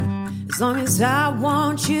As long as I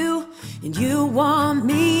want you and you want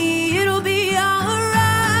me, it'll be alright.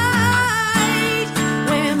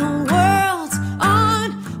 When the world's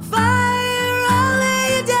on fire, I'll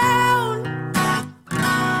lay you down.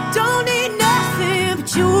 Don't need nothing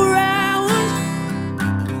but you around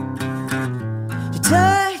to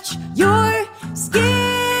touch your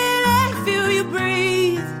skin and feel you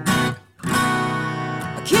breathe.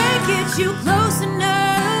 I can't get you close enough.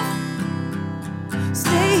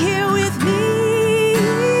 Stay here with me.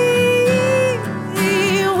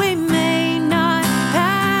 We may not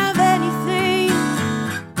have anything,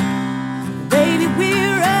 baby,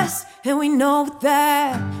 we're us, and we know what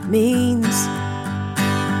that means.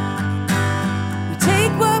 We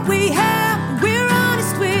take what we have, and we're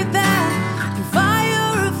honest with that. Through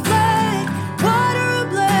fire or flood, water or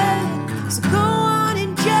blood. So go on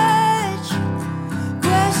and judge,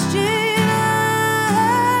 question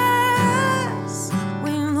us.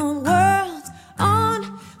 When the world's on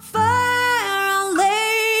fire, I'll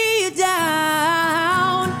lay you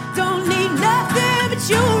down. Don't need nothing but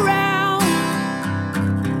you around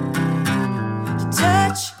to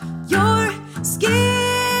touch your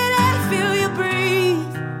skin and feel you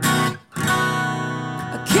breathe.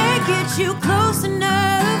 I can't get you close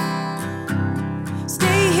enough.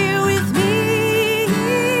 Stay here with me.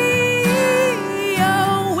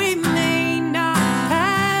 Oh, we may not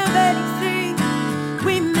have anything.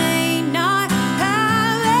 We may not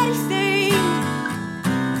have anything.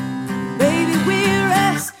 Baby, we're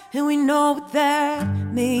us, and we know what that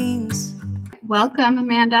means. Welcome,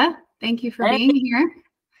 Amanda. Thank you for Hey. being here.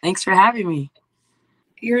 Thanks for having me.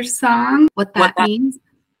 Your song, What That That- Means.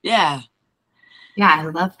 Yeah, Yeah, I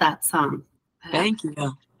love that song. thank you.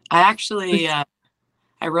 I actually I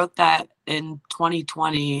wrote that in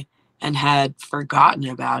 2020 and had forgotten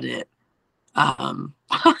about it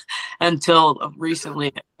until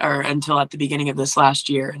recently, or until at the beginning of this last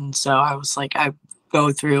year. And so I was like, I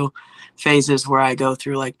go through phases where I go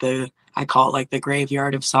through like I call it like the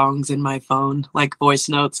graveyard of songs in my phone, like voice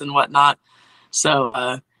notes and whatnot. So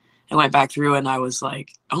I went back through and I was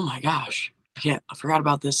like, oh my gosh, I forgot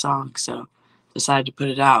about this song. So decided to put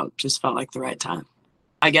it out. Just felt like the right time.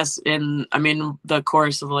 I guess the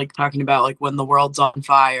chorus of like talking about like when the world's on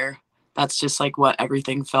fire, that's just like what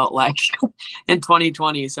everything felt like in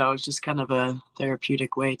 2020. So it was just kind of a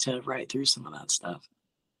therapeutic way to write through some of that stuff.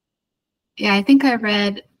 Yeah, I think I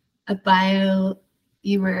read a bio.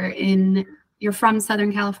 You're from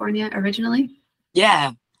Southern California originally,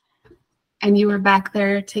 Yeah. and you were back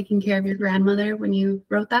there taking care of your grandmother when you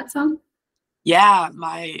wrote that song? Yeah.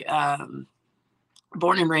 My,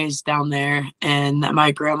 born and raised down there, and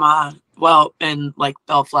my grandma, well, in like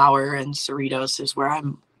Bellflower and Cerritos is where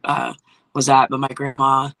I'm was at, but my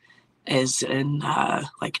grandma is in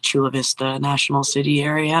like Chula Vista National City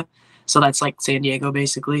area, so that's like San Diego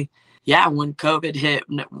basically. Yeah, when COVID hit,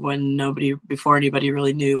 when before anybody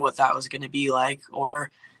really knew what that was going to be like or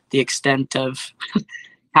the extent of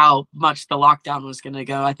how much the lockdown was going to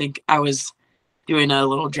go, I think I was doing a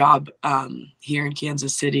little job here in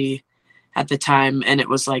Kansas City at the time, and it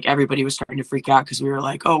was like everybody was starting to freak out because we were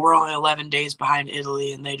like, oh, we're only 11 days behind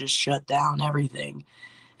Italy and they just shut down everything.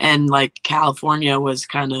 And like California was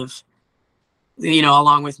kind of,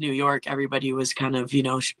 along with New York, everybody was kind of,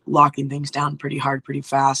 locking things down pretty hard, pretty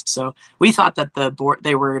fast. So we thought that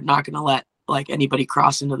they were not going to let like anybody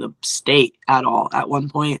cross into the state at all at one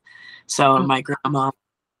point. So my grandma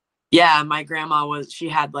she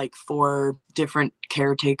had like 4 different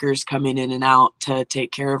caretakers coming in and out to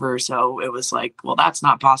take care of her. So it was like, well, that's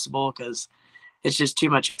not possible because it's just too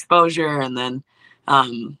much exposure. And then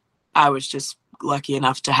I was just lucky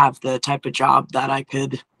enough to have the type of job that I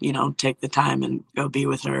could, take the time and go be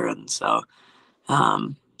with her. And so,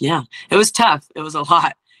 it was tough. It was a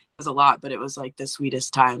lot. But it was like the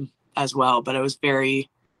sweetest time as well. But it was very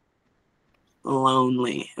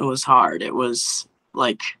lonely. It was hard. It was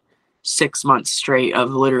like 6 months straight of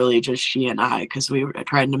literally just she and I, because we were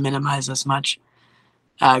trying to minimize as much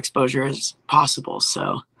exposure as possible.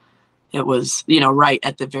 So it was, right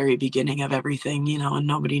at the very beginning of everything, and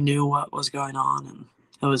nobody knew what was going on. And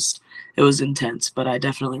it was intense, but I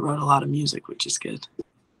definitely wrote a lot of music, which is good.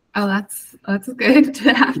 Oh, that's good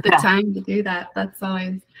to have the time to do that. That's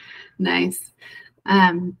always nice.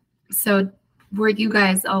 So were you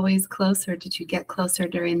guys always close, or did you get closer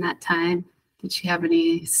during that time? Did she have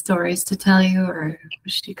any stories to tell you, or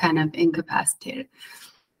was she kind of incapacitated?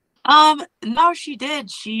 No, she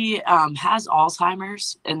did. She has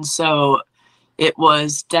Alzheimer's, and so it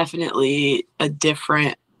was definitely a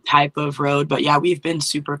different type of road. But yeah, we've been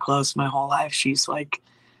super close my whole life. She's like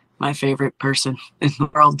my favorite person in the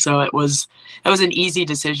world. So it was an easy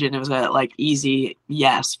decision. It was a like easy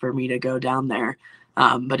yes for me to go down there.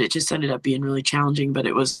 But it just ended up being really challenging, but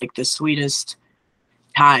it was like the sweetest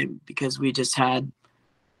time because we just had,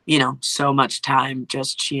 you know, so much time,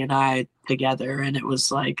 just she and I together. And it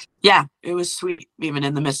was like, yeah, it was sweet even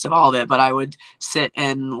in the midst of all of it. But I would sit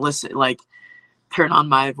and listen, like turn on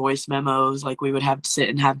my voice memos. Like we would have to sit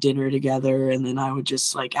and have dinner together. And then I would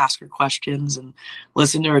just like ask her questions and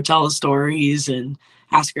listen to her tell us stories and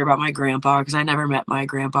ask her about my grandpa, because I never met my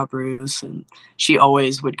grandpa Bruce. And she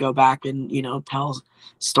always would go back and, you know, tell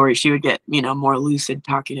stories. She would get, you know, more lucid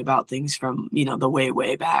talking about things from, you know, the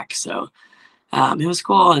way back. So it was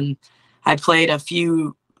cool. And I played a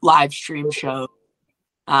few live stream shows,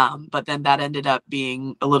 but then that ended up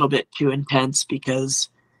being a little bit too intense because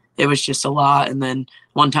it was just a lot. And then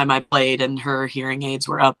one time I played and her hearing aids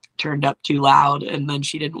were turned up too loud. And then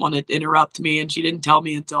she didn't want to interrupt me and she didn't tell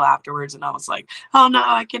me until afterwards. And I was like, oh no,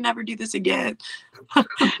 I can never do this again.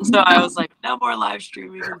 So I was like, no more live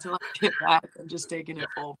streaming until I get back. I'm just taking it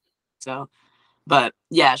full. So, but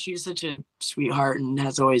yeah, she's such a sweetheart and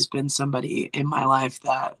has always been somebody in my life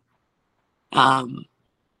that,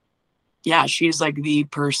 yeah, she's like the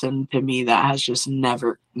person to me that has just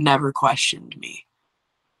never questioned me.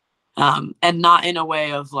 And not in a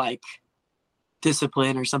way of like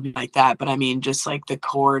discipline or something like that, but I mean, just like the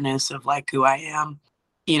coreness of like who I am,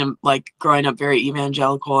 you know, like growing up very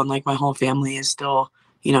evangelical and like my whole family is still,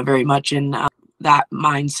 you know, very much in that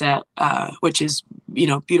mindset, which is, you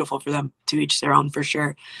know, beautiful for them, to each their own for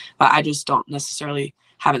sure. But I just don't necessarily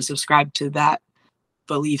haven't subscribed to that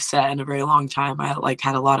belief set in a very long time. I like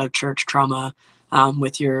had a lot of church trauma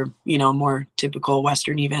with your, you know, more typical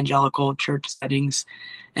Western evangelical church settings.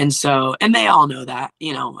 And so, and they all know that,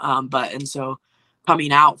 you know, and so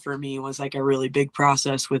coming out for me was like a really big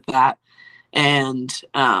process with that. And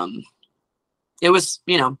it was,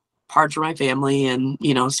 you know, hard for my family and,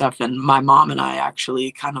 you know, stuff. And my mom and I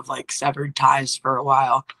actually kind of like severed ties for a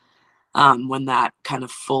while when that kind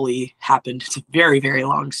of fully happened. It's a very, very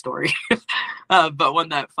long story. But when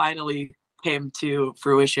that finally came to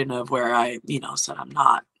fruition of where I, you know, said I'm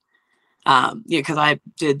not, yeah, because I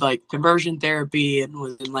did like conversion therapy and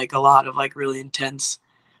was in like a lot of like really intense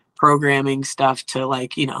programming stuff to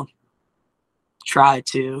like, you know, try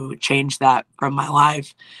to change that from my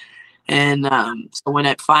life. And so when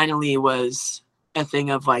it finally was a thing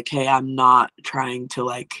of like, hey, I'm not trying to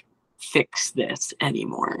like fix this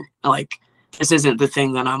anymore. Like, this isn't the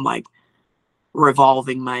thing that I'm like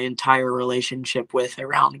revolving my entire relationship with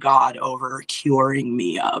around God over curing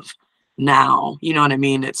me of now. You know what I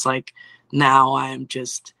mean? It's like now I'm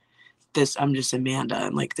just Amanda,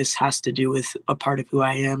 and like this has to do with a part of who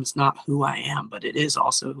I am. It's not who I am, but it is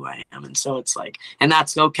also who I am. And so it's like, and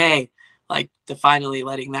that's okay, like to finally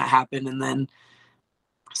letting that happen. And then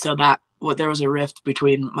so that there was a rift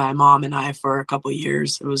between my mom and I for a couple of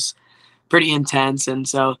years. It was pretty intense. And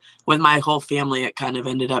so with my whole family, it kind of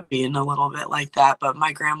ended up being a little bit like that. But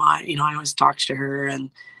my grandma, you know, I always talked to her and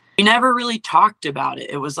we never really talked about it.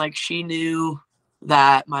 It was like she knew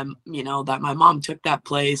that my mom took that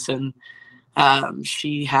place, and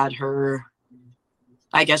she had her,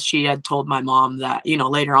 I guess she had told my mom that, you know,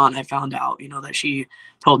 later on I found out, you know, that she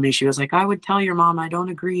told me, she was like, I would tell your mom I don't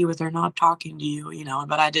agree with her not talking to you, you know,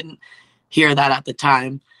 but I didn't hear that at the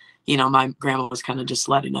time. You know, my grandma was kind of just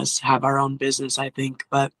letting us have our own business, I think.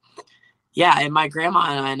 But yeah, and my grandma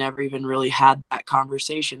and I never even really had that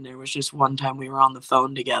conversation. There was just one time we were on the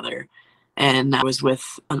phone together and I was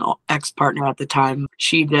with an ex-partner at the time.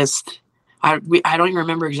 She just, I don't even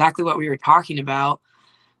remember exactly what we were talking about,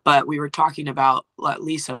 but we were talking about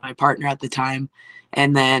Lisa, my partner at the time.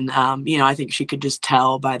 And then, you know, I think she could just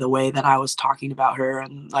tell by the way that I was talking about her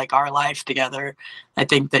and like our life together. I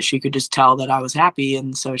think that she could just tell that I was happy.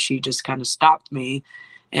 And so she just kind of stopped me.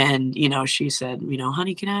 And, you know, she said, you know,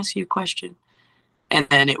 honey, can I ask you a question? And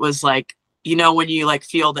then it was like, you know, when you like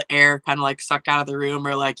feel the air kind of like suck out of the room,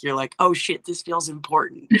 or like, you're like, oh shit, this feels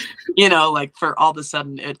important, you know, like for all of a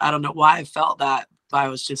sudden, I don't know why I felt that, but I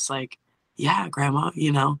was just like, yeah, grandma,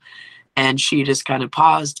 you know. And she just kind of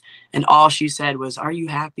paused and all she said was, are you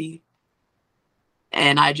happy?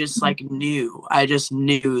 And I just like knew,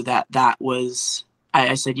 that was,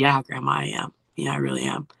 I said, yeah, grandma, I am. Yeah, I really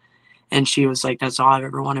am. And she was like, that's all I've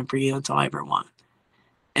ever wanted for you. That's all I ever want.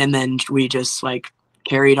 And then we just like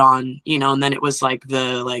carried on, you know, and then it was like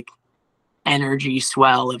the like energy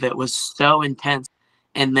swell of it was so intense.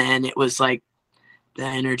 And then it was like the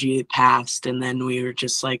energy passed, and then we were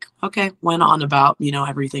just like, okay, went on about, you know,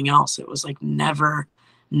 everything else. It was like never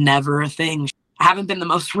a thing. I haven't been the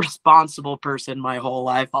most responsible person my whole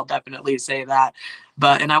life. I'll definitely say that.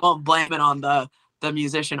 And I won't blame it on the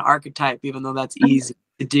musician archetype, even though that's easy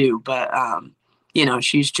to do. But, you know,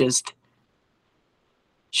 she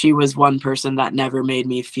was one person that never made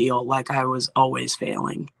me feel like I was always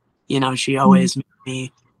failing. You know, she always made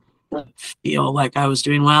me feel like I was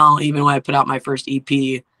doing well. Even when I put out my first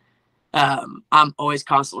EP, I'm always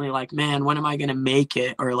constantly like, man, when am I going to make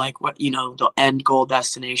it? Or like what, you know, the end goal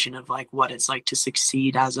destination of like what it's like to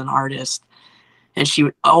succeed as an artist. And she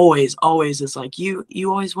would always is like, you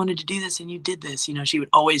always wanted to do this and you did this. You know, she would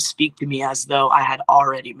always speak to me as though I had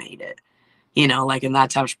already made it, you know, like, and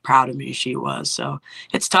that's how proud of me she was. So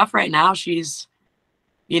it's tough right now. She's,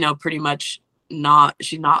 you know, pretty much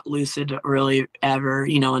she's not lucid really ever,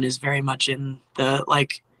 you know, and is very much in the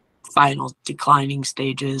like final declining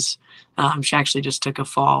stages. She actually just took a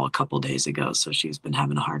fall a couple days ago, so she's been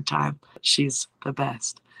having a hard time. She's the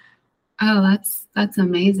best. Oh, that's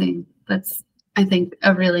amazing. That's, I think,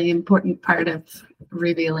 a really important part of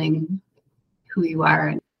revealing who you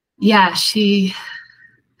are. Yeah, is she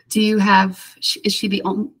the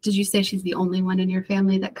only, did you say she's the only one in your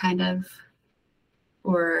family that kind of,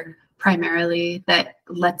 or primarily, that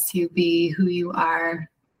lets you be who you are?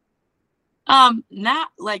 Not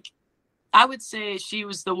like, I would say she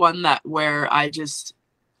was the one that where I just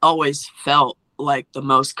always felt like the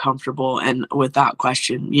most comfortable and without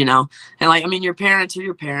question, you know. And like, I mean, your parents are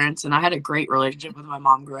your parents, and I had a great relationship with my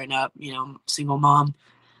mom growing up, you know, single mom,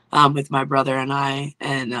 with my brother and I,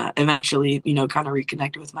 and eventually, you know, kind of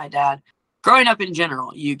reconnected with my dad. Growing up in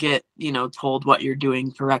general, you get, you know, told what you're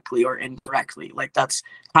doing correctly or incorrectly. Like that's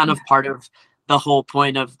kind of part of the whole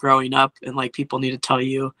point of growing up, and like people need to tell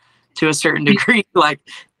you to a certain degree, like,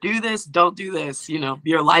 do this, don't do this, you know,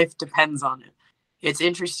 your life depends on it. It's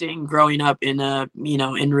interesting growing up in you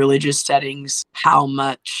know, in religious settings, how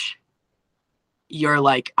much you're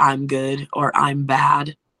like, I'm good or I'm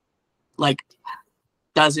bad, like,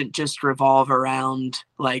 doesn't just revolve around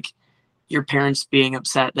like your parents being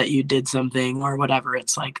upset that you did something or whatever.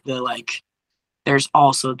 It's like there's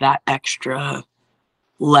also that extra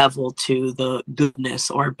level to the goodness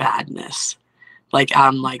or badness. Like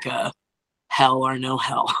I'm like a hell or no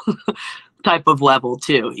hell type of level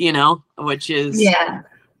too, you know, which is,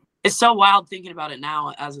 it's so wild thinking about it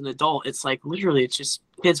now as an adult. It's like literally it's just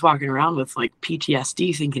kids walking around with like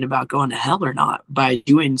PTSD thinking about going to hell or not by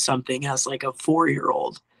doing something as like a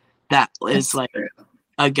 4-year-old that is like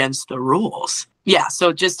against the rules. Yeah,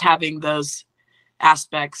 so just having those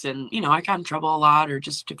aspects, and you know, I got in trouble a lot or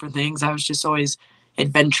just different things. I was just always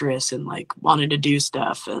adventurous and like wanted to do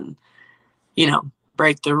stuff and, you know,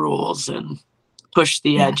 break the rules and push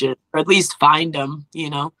the edges, or at least find them, you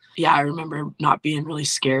know. Yeah, I remember not being really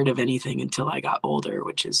scared of anything until I got older,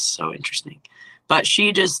 which is so interesting. But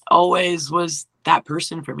she just always was that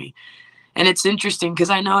person for me. And it's interesting because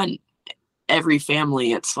I know in every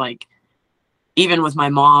family, it's like, even with my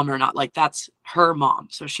mom or not, like that's her mom.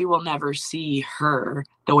 So she will never see her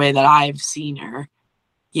the way that I've seen her.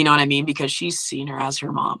 You know what I mean? Because she's seen her as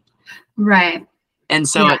her mom. Right. And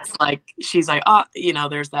so it's like, she's like, oh, you know,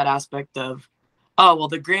 there's that aspect of, oh, well,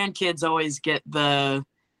 the grandkids always get the,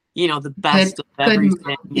 you know, the best of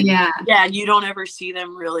everything. Yeah. And you don't ever see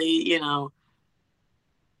them really, you know,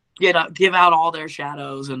 give out all their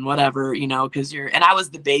shadows and whatever, you know, because and I was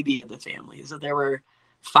the baby of the family. So there were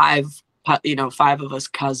 5 of us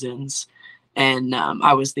cousins, and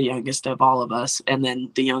I was the youngest of all of us. And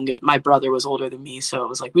then my brother was older than me. So it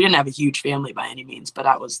was like, we didn't have a huge family by any means, but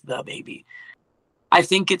I was the baby. I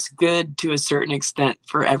think it's good to a certain extent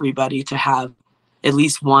for everybody to have at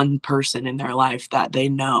least one person in their life that they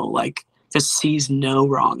know, like, just sees no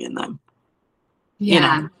wrong in them. Yeah. You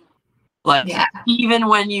know, like, even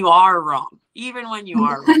when you are wrong,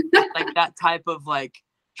 like that type of like,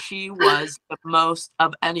 she was the most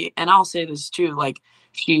of any, and I'll say this too, like,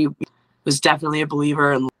 she was definitely a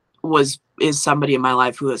believer and is somebody in my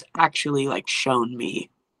life who has actually like shown me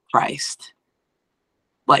Christ,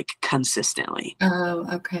 like consistently. Oh,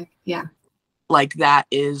 okay. Yeah. Like that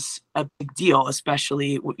is a big deal,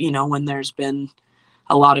 especially, you know, when there's been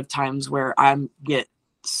a lot of times where I get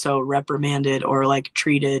so reprimanded or like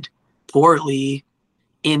treated poorly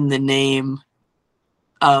in the name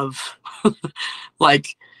of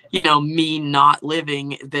like, you know, me not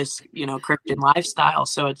living this, you know, Christian lifestyle.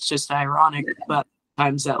 So it's just ironic, but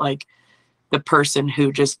times that like the person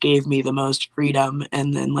who just gave me the most freedom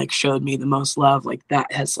and then like showed me the most love, like that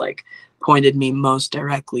has like pointed me most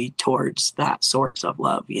directly towards that source of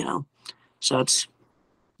love, you know. So it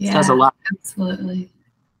does a lot. Absolutely.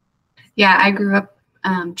 Yeah, I grew up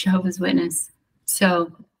Jehovah's Witness.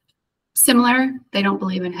 So similar. They don't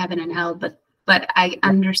believe in heaven and hell, but but I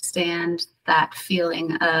understand that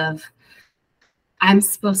feeling of I'm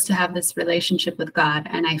supposed to have this relationship with God,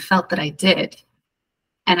 and I felt that I did.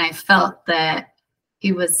 And I felt that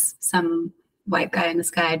he was some white guy in the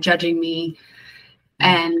sky judging me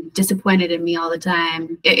and disappointed in me all the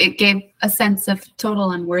time. It gave a sense of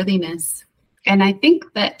total unworthiness. And I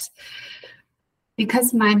think that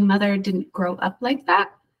because my mother didn't grow up like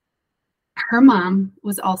that, her mom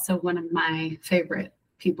was also one of my favorite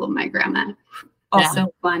people, my grandma.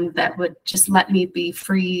 Also one that would just let me be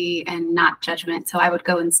free and not judgment. So I would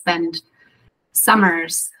go and spend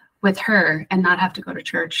summers with her and not have to go to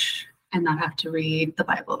church and not have to read the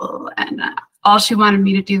Bible. And all she wanted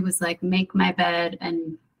me to do was like make my bed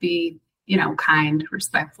and be, kind,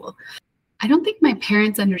 respectful. I don't think my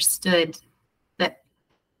parents understood that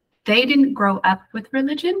they didn't grow up with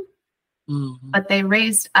religion, but they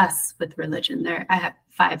raised us with religion. I have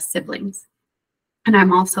 5 siblings, and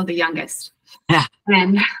I'm also the youngest. Yeah.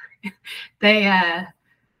 And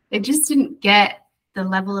they just didn't get the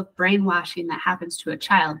level of brainwashing that happens to a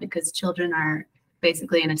child, because children are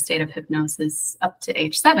basically in a state of hypnosis up to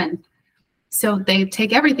age 7. So they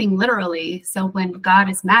take everything literally. So when God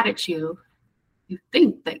is mad at you, you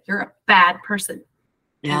think that you're a bad person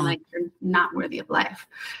and like you're not worthy of life.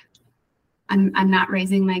 I'm not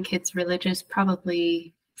raising my kids religious,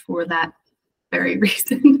 probably for that very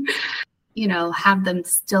reason. Have them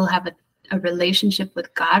still have a relationship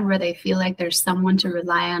with God where they feel like there's someone to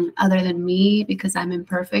rely on other than me because I'm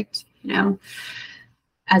imperfect.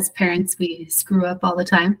 As parents, we screw up all the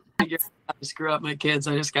time. I screw up my kids.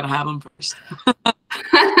 I just got to have them first.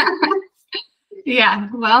 Yeah,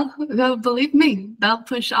 well, they'll believe me. They'll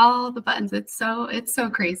push all the buttons. It's so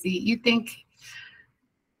crazy. You think,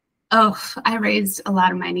 I raised a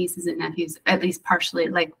lot of my nieces and nephews, at least partially,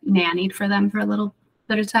 like nannied for them for a little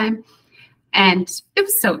bit of time. And it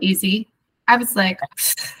was so easy. I was like,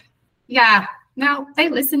 yeah, no, they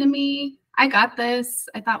listen to me. I got this.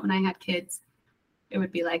 I thought when I had kids, it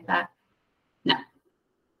would be like that. No,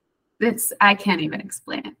 I can't even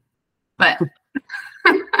explain it, but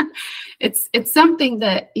it's something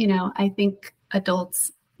that, I think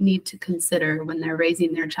adults need to consider when they're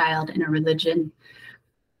raising their child in a religion,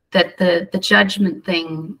 that the judgment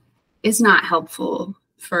thing is not helpful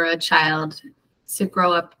for a child to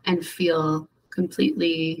grow up and feel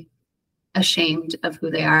completely ashamed of who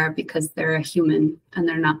they are because they're a human and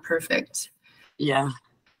they're not perfect. Yeah.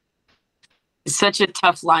 It's such a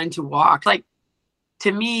tough line to walk. Like,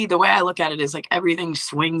 to me, the way I look at it is like everything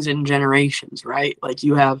swings in generations, right? Like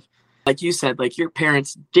you have, like you said, like your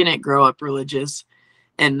parents didn't grow up religious,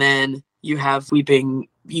 and then you have sweeping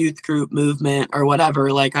youth group movement or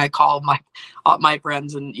whatever. Like I call all my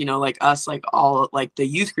friends and, like us, like all like the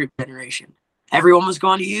youth group generation. Everyone was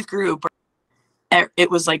going to youth group. It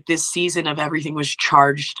was like this season of everything was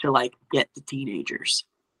charged to like get the teenagers.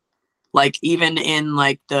 Like even in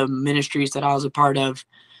like the ministries that I was a part of,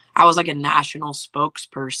 I was like a national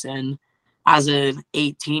spokesperson as an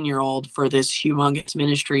 18-year-old for this humongous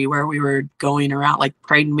ministry where we were going around like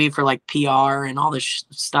praying me for like PR and all this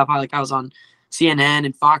stuff. I was on CNN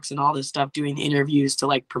and Fox and all this stuff doing interviews to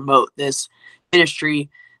like promote this ministry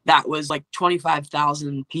that was like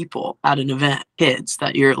 25,000 people at an event, kids,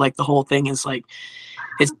 that you're like, the whole thing is like,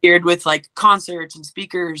 it's geared with like concerts and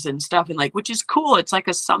speakers and stuff, and like, which is cool. It's like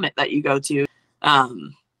a summit that you go to.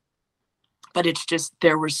 But it's just,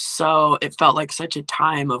 it felt like such a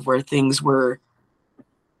time of where things were,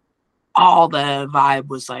 all the vibe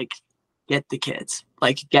was like, get the kids,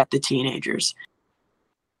 like get the teenagers.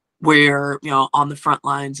 We're, on the front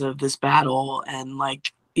lines of this battle, and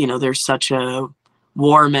like, there's such a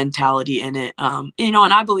war mentality in it. And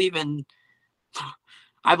I believe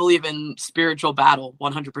in spiritual battle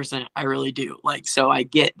 100%. I really do. Like, so I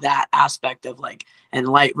get that aspect of like, and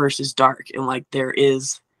light versus dark, and like there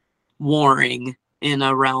is warring in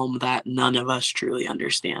a realm that none of us truly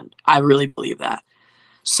understand. I really believe that.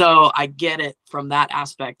 So I get it from that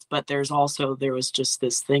aspect, but there was just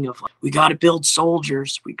this thing of like, we got to build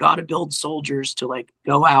soldiers. We got to build soldiers to like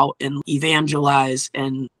go out and evangelize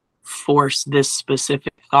and force this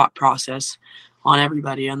specific thought process on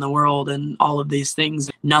everybody in the world and all of these things.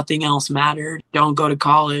 Nothing else mattered. Don't go to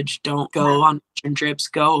college. Don't go on mission trips.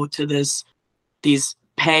 Go to these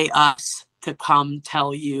pay us to come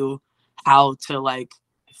tell you how to like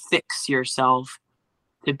fix yourself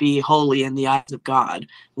to be holy in the eyes of God,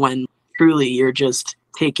 when truly you're just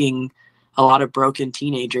taking a lot of broken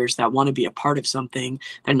teenagers that want to be a part of something,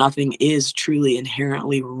 that nothing is truly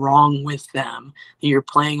inherently wrong with them. You're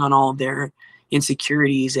playing on all their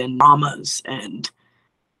insecurities and traumas and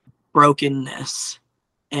brokenness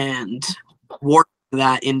and war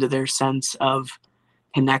that into their sense of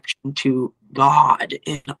connection to God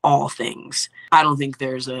in all things. I don't think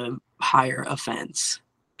there's a higher offense,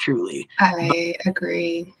 truly. I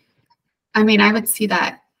agree. I mean, I would see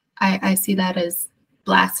that. I see that as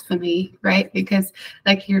blasphemy, right? Because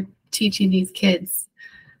like you're teaching these kids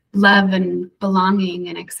love and belonging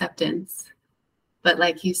and acceptance. But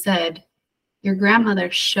like you said, your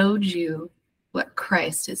grandmother showed you what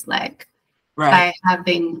Christ is like by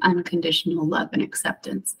having unconditional love and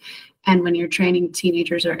acceptance. And when you're training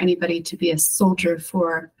teenagers or anybody to be a soldier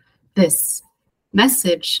for this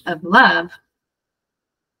message of love,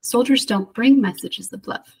 soldiers don't bring messages of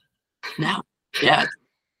love. No. Yeah.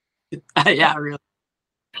 Yeah, really.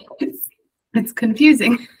 It's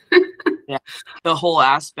confusing. Yeah. The whole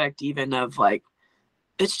aspect even of like,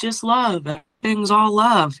 it's just love. Everything's all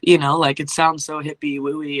love. You know, like it sounds so hippie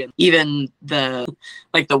wooey. And even the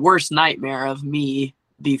worst nightmare of me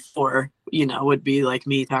before, you know, would be like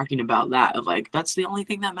me talking about that of like, that's the only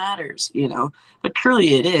thing that matters, you know, but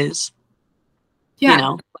truly it is. Yeah. You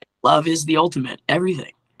know, like, love is the ultimate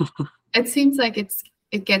everything. It seems like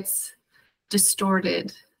it gets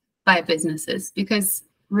distorted by businesses because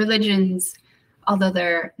religions, although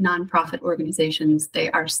they're nonprofit organizations,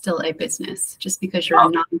 they are still a business. Just because you're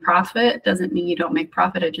a nonprofit doesn't mean you don't make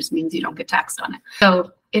profit. It just means you don't get taxed on it.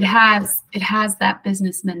 So it has that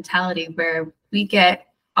business mentality where we get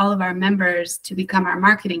all of our members to become our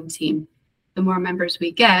marketing team. The more members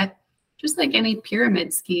we get, just like any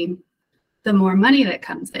pyramid scheme, the more money that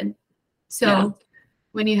comes in. So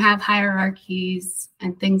when you have hierarchies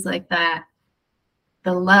and things like that,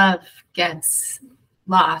 the love gets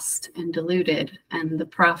lost and diluted and the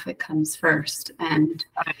profit comes first. And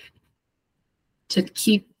to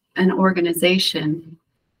keep an organization,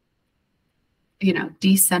 you know,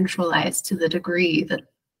 decentralized to the degree that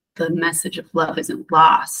the message of love isn't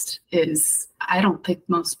lost is, I don't think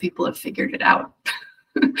most people have figured it out.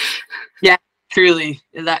 Yeah, truly.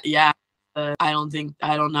 That, yeah. I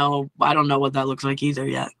don't know what that looks like either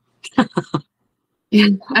yet. Yeah,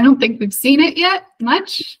 I don't think we've seen it yet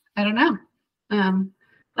much. I don't know.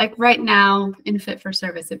 Like right now in Fit for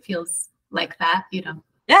Service, it feels like that, you know.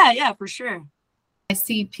 Yeah, for sure. I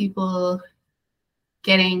see people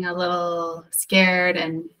getting a little scared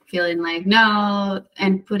and feeling like no,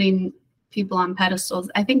 and putting people on pedestals.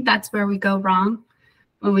 I think that's where we go wrong,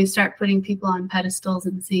 when we start putting people on pedestals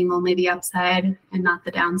and seeing only the upside and not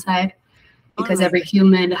the downside, because every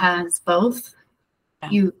human has both.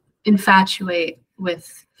 You infatuate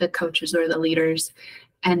with the coaches or the leaders,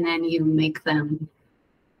 and then you make them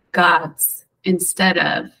gods instead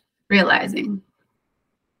of realizing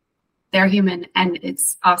they're human. And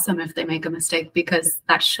it's awesome if they make a mistake, because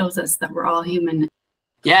that shows us that we're all human.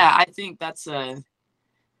 Yeah, I think that's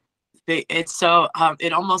it's so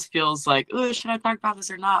it almost feels like, oh, should I talk about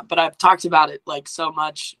this or not? But I've talked about it like so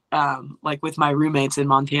much, like with my roommates in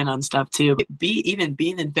Montana and stuff too. Even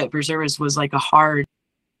being in Fit for Service was like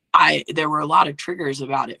there were a lot of triggers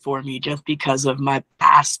about it for me, just because of my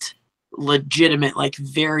past legitimate, like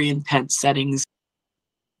very intense settings.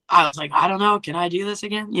 I was like, I don't know, can I do this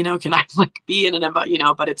again? You know, can I like be in an, you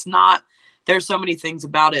know, but it's not, there's so many things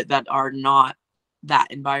about it that are not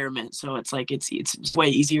that environment. So it's like, it's way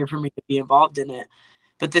easier for me to be involved in it.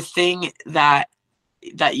 But the thing that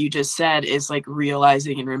you just said is like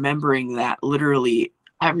realizing and remembering that literally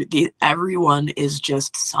everyone is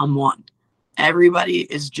just someone. Everybody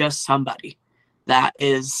is just somebody that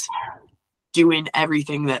is doing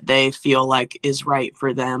everything that they feel like is right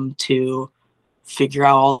for them to figure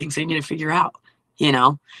out all the things they need to figure out, you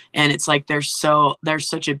know? And it's like, there's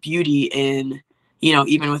such a beauty in, you know,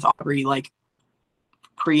 even with Aubrey, like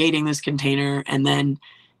creating this container and then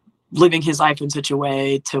living his life in such a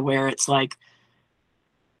way to where it's like,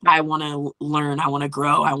 I want to learn, I want to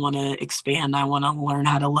grow, I want to expand, I want to learn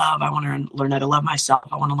how to love, I want to learn how to love myself,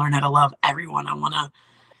 I want to learn how to love everyone, I want to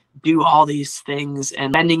do all these things,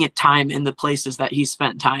 and spending it time in the places that he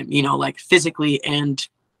spent time, you know, like physically and,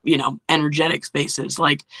 you know, energetic spaces,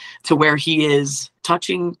 like to where he is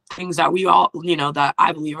touching things that we all, you know, that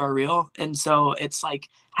I believe are real. And so it's like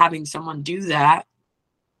having someone do that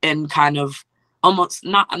and kind of almost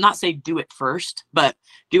not say do it first, but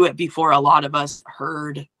do it before a lot of us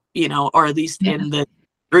heard, you know, or at least in the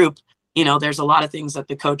group, you know, there's a lot of things that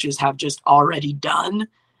the coaches have just already done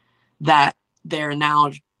that they're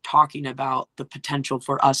now talking about the potential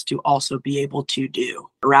for us to also be able to do,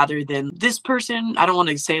 rather than this person. I don't want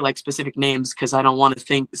to say like specific names because I don't want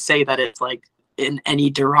to say that it's like in any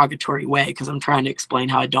derogatory way, because I'm trying to explain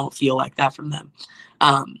how I don't feel like that from them.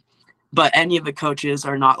 But any of the coaches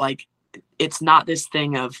are not like, it's not this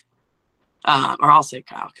thing of, or I'll say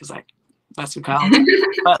Kyle, because That's what Kyle does.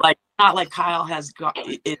 But like, not like Kyle has got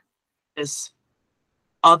this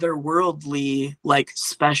otherworldly, like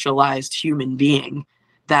specialized human being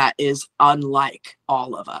that is unlike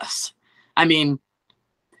all of us. I mean,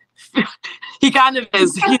 he kind of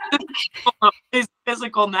is. He's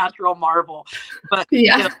physical, natural marvel. But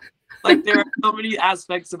Yeah. you know, like there are so many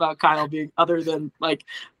aspects about Kyle being other than like,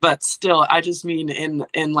 but still, I just mean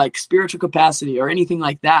in like spiritual capacity or anything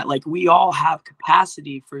like that. Like we all have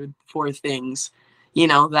capacity for things, you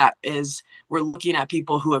know, that is, we're looking at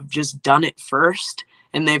people who have just done it first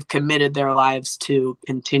and they've committed their lives to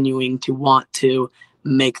continuing to want to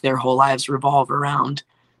make their whole lives revolve around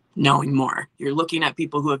knowing more. You're looking at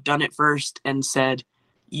people who have done it first and said,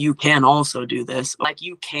 you can also do this. Like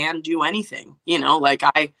you can do anything, you know, like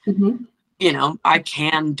you know, I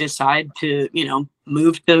can decide to, you know,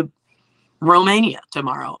 move to Romania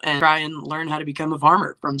tomorrow and try and learn how to become a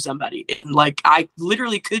farmer from somebody. And like, I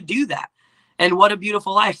literally could do that. And what a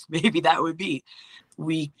beautiful life maybe that would be.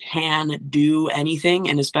 We can do anything.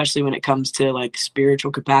 And especially when it comes to like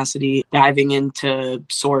spiritual capacity, diving into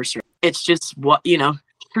source, it's just what, you know,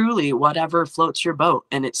 truly whatever floats your boat.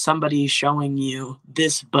 And it's somebody showing you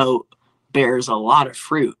this boat bears a lot of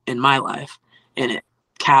fruit in my life and it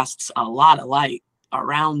casts a lot of light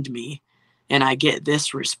around me. And I get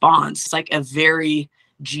this response. It's like a very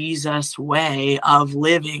Jesus way of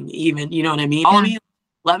living, even, you know what I mean? Follow me,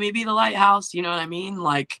 let me be the lighthouse, you know what I mean?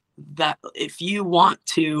 Like that, if you want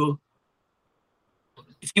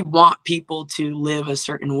people to live a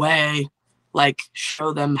certain way, like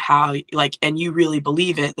show them how, like, and you really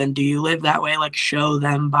believe it, then do you live that way? Like show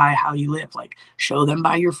them by how you live, like show them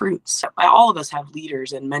by your fruits. All of us have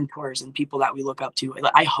leaders and mentors and people that we look up to.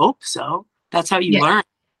 I hope so. That's how you learn,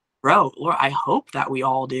 grow. Lord, I hope that we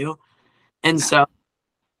all do. And so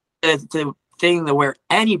the thing that where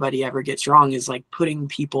anybody ever gets wrong is like putting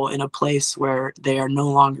people in a place where they are no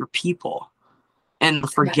longer people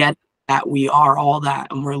and forget that we are all that.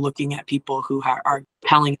 And we're looking at people who are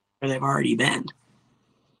telling where they've already been.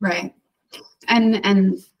 Right.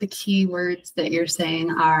 And the key words that you're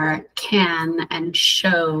saying are can and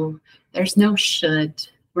show. There's no should.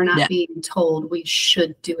 We're not being told we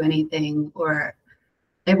should do anything, or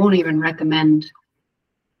they won't even recommend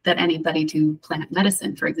that anybody do plant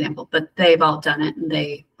medicine, for example, but they've all done it and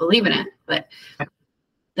they believe in it. But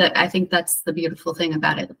I think that's the beautiful thing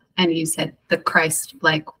about it. And you said the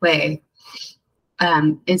Christ-like way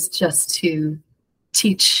is just to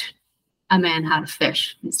teach a man how to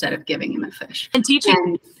fish instead of giving him a fish. And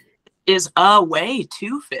teaching is a way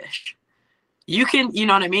to fish. You can, you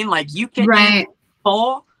know what I mean? Like you can use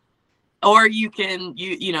pole, or you can,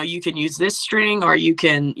 you can use this string, or you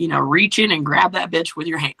can, reach in and grab that bitch with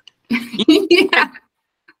your hand.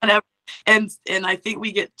 Whatever. And I think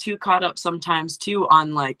we get too caught up sometimes too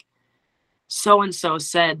on like, so-and-so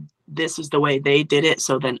said this is the way they did it,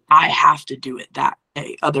 so then I have to do it that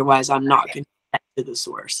way. Otherwise, I'm not going to get to the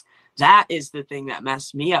source. That is the thing that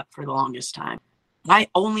messed me up for the longest time. I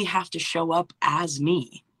only have to show up as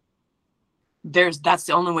me. That's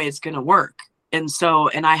the only way it's going to work. And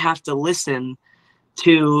I have to listen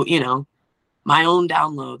to, my own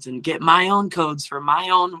downloads and get my own codes for my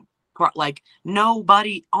own, like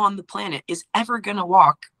nobody on the planet is ever going to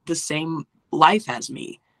walk the same life as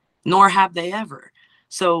me, nor have they ever.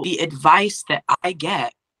 So the advice that I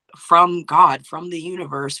get from God, from the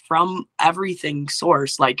universe, from everything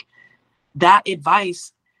source, like that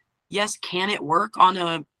advice, yes, can it work on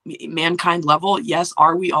a mankind level? Yes.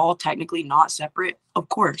 Are we all technically not separate? Of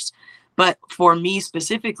course. But for me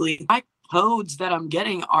specifically, my codes that I'm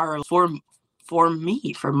getting are for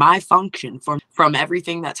me, for my function, from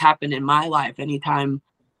everything that's happened in my life. Anytime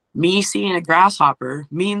me seeing a grasshopper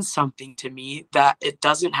means something to me, that it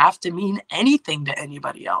doesn't have to mean anything to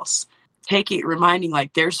anybody else. Reminding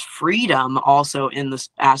like there's freedom also in this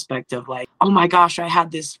aspect of like, oh my gosh, I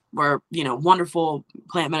had this wonderful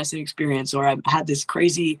plant medicine experience, or I had this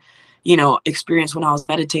crazy, experience when I was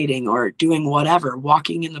meditating or doing whatever,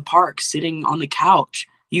 walking in the park, sitting on the couch.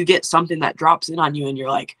 You get something that drops in on you and you're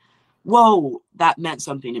like, whoa, that meant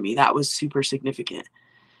something to me. That was super significant.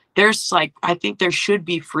 There's like, I think there should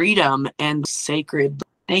be freedom and sacred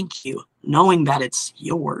thank you, knowing that it's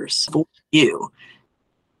yours for you.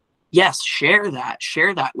 Yes, share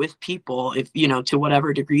that with people if, to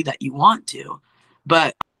whatever degree that you want to.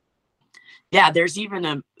 But yeah, there's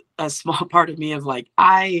even a small part of me of like,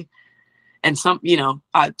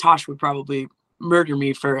 Tosh would probably murder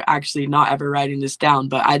me for actually not ever writing this down,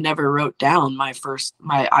 but I never wrote down my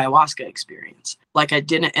ayahuasca experience. Like I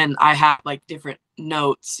didn't, and I have like different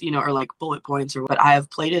notes, or like bullet points but I have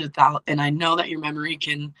played it 1,000, and I know that your memory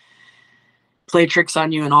can play tricks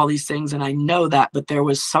on you and all these things. And I know that, but there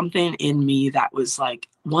was something in me that was like,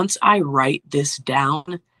 once I write this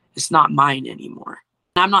down, it's not mine anymore.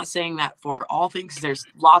 And I'm not saying that for all things. There's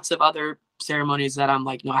lots of other ceremonies that I'm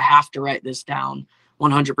like, no, I have to write this down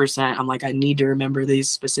 100%. I'm like, I need to remember these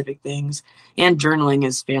specific things. And journaling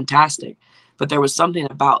is fantastic. But there was something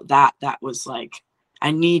about that was like,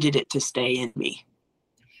 I needed it to stay in me.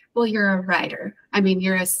 Well, you're a writer. I mean,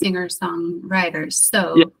 you're a singer-songwriter.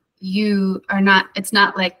 So you are not, it's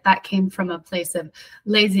not like that came from a place of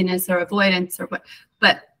laziness or avoidance or what.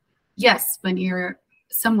 But yes, when you're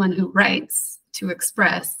someone who writes to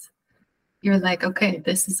express, you're like, okay,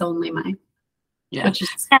 this is only mine. Yeah. Which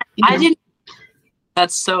is, I didn't.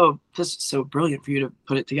 That's so brilliant for you to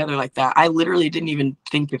put it together like that. I literally didn't even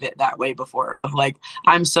think of it that way before. Like,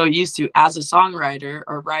 I'm so used to, as a songwriter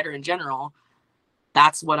or writer in general,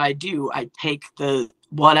 that's what I do. I take the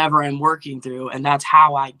whatever I'm working through, and that's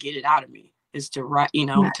how I get it out of me, is to write,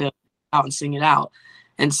 to out and sing it out.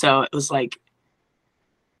 And so it was like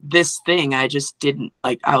this thing I just didn't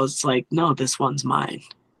like. I was like, no, this one's mine.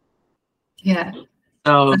 Yeah.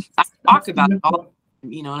 So I talk about it all,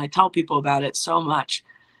 and I tell people about it so much.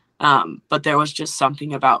 But there was just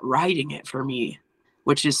something about writing it for me,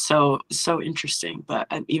 which is so interesting. But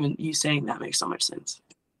even you saying that makes so much sense.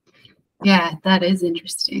 Yeah, that is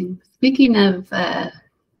interesting. Speaking of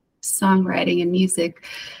songwriting and music,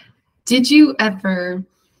 did you ever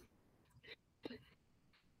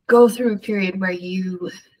go through a period where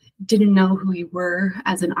you didn't know who you were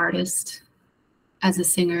as an artist, as a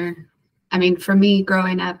singer? I mean, for me,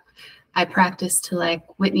 growing up, I practiced to like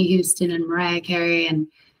Whitney Houston and Mariah Carey and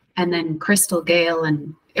then Crystal Gale,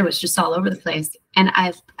 and it was just all over the place. And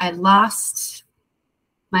I lost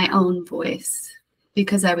my own voice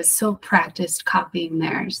because I was so practiced copying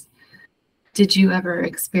theirs. Did you ever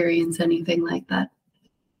experience anything like that?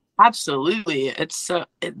 Absolutely.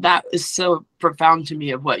 That is so profound to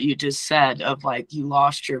me of what you just said, of like, you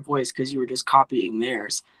lost your voice because you were just copying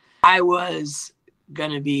theirs. I was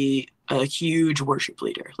going to be a huge worship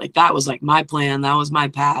leader. Like, that was like my plan. That was my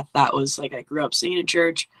path. That was like, I grew up singing in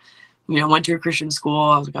church, went to a Christian school.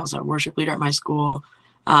 I was a worship leader at my school,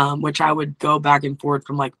 which I would go back and forth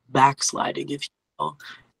from like backsliding, if you will,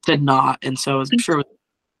 to not. And so I'm sure it was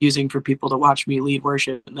using for people to watch me lead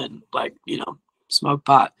worship and then like, smoke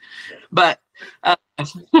pot. But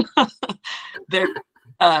there,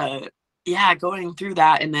 going through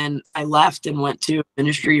that. And then I left and went to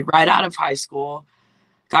ministry right out of high school,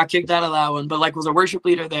 got kicked out of that one, but like was a worship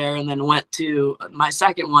leader there, and then went to my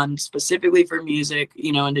second one specifically for music,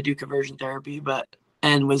 and to do conversion therapy,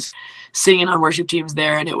 and was singing on worship teams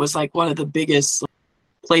there. And it was like one of the biggest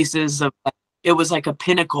places of, it was like a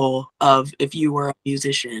pinnacle of, if you were a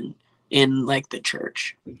musician in like the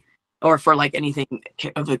church or for like anything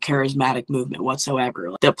of a charismatic movement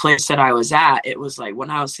whatsoever. The place that I was at, it was like, when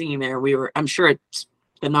I was singing there, I'm sure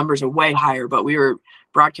the numbers are way higher, but we were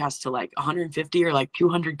broadcast to like 150 or like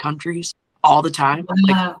 200 countries all the time.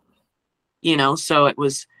 Wow. Like, so it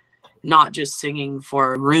was not just singing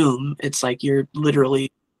for a room. It's like, you're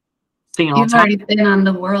literally singing all the time. You've already been on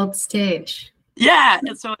the world stage. Yeah.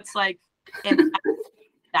 And so it's like, and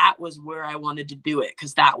that was where I wanted to do it,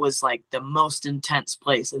 because that was like the most intense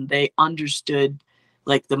place, and they understood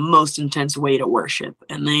like the most intense way to worship,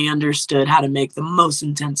 and they understood how to make the most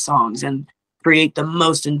intense songs and create the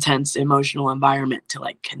most intense emotional environment to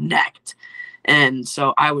like connect. And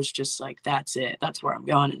so I was just like, that's it, that's where I'm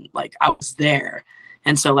going. And like, I was there.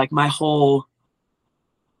 And so like my whole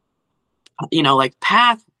like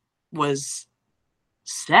path was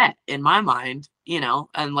set in my mind,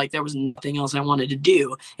 and like there was nothing else I wanted to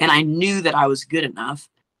do. And I knew that I was good enough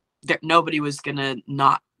that nobody was gonna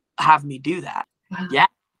not have me do that. Wow. Yeah,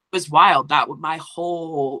 it was wild. That was my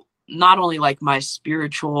whole, not only like my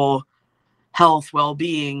spiritual health,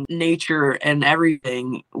 well-being, nature, and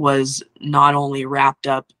everything was not only wrapped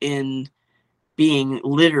up in being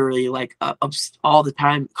literally like all the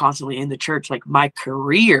time constantly in the church. Like my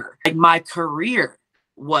career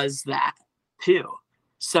was that too.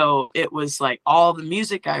 So it was like all the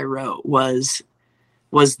music I wrote was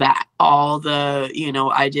that. All the,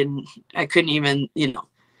 I couldn't even,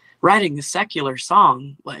 writing a secular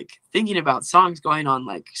song, like thinking about songs going on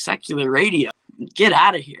like secular radio, get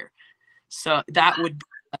out of here. So that would be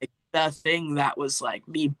like the thing that was like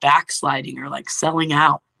me backsliding or like selling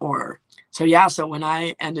out. So when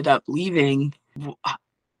I ended up leaving,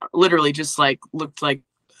 literally just like looked like,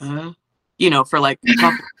 for like a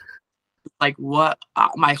couple, like what,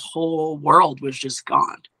 my whole world was just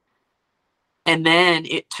gone. And then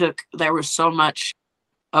there was so much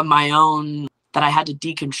of my own that I had to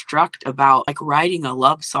deconstruct about like writing a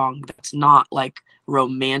love song that's not like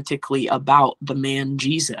romantically about the man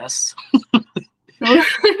Jesus.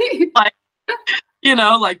 Like, you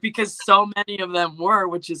know, like, because so many of them were,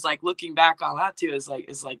 which is like looking back on that too, is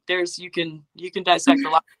like there's you can dissect a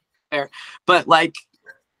lot there, but like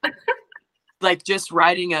just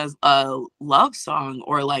writing a love song,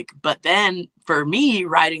 or like, but then for me,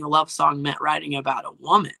 writing a love song meant writing about a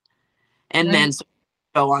woman, and then so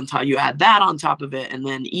go on top, you add that on top of it, and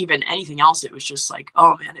then even anything else, it was just like,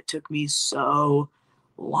 oh man, it took me so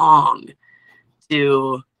long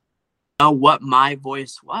to know what my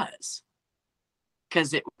voice was,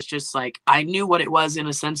 because it was just like I knew what it was in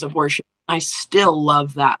a sense of worship. I still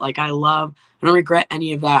love that. Like I don't regret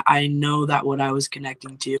any of that. I know that what I was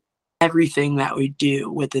connecting to, everything that we do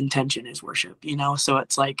with intention is worship, you know? So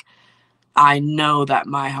it's like, I know that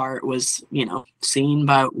my heart was, you know, seen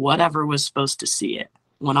by whatever was supposed to see it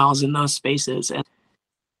when I was in those spaces. And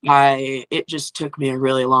it just took me a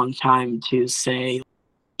really long time to say,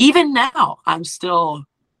 even now, I'm still,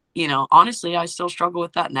 you know, honestly, I still struggle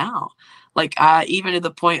with that now. Like, even to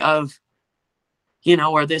the point of, you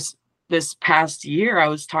know, where this past year, I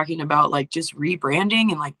was talking about like just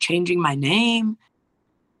rebranding and like changing my name,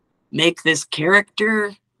 make this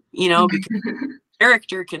character, you know, because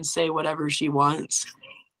character can say whatever she wants,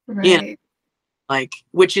 you know, like,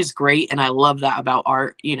 which is great. And I love that about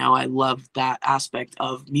art. You know, I love that aspect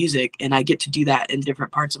of music, and I get to do that in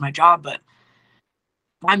different parts of my job, but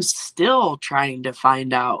I'm still trying to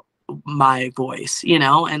find out my voice, you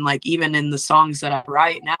know, and like, even in the songs that I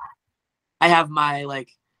write now, I have my like,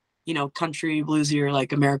 you know, country, bluesy, or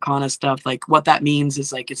like Americana stuff. Like what that means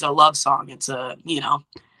is like, it's a love song. It's a, you know,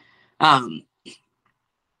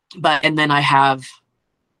 but, and then I have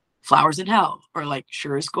Flowers in Hell, or like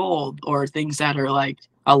Sure as Gold, or things that are like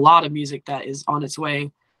a lot of music that is on its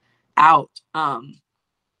way out.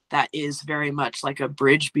 That is very much like a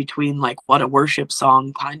bridge between like what a worship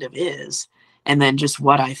song kind of is, and then just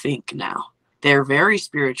what I think now. They're very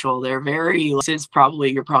spiritual. They're very, you're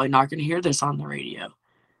probably not going to hear this on the radio,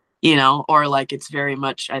 you know, or like it's very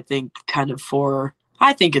much, I think, kind of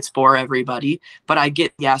I think it's for everybody, but I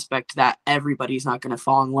get the aspect that everybody's not going to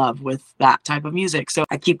fall in love with that type of music. So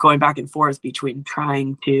I keep going back and forth between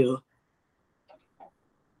trying to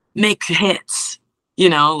make hits, you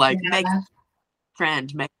know, like make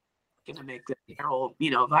trend, make the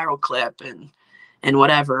viral clip and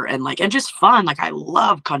whatever, and like, and just fun. Like I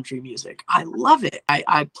love country music. I love it.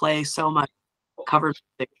 I play so much cover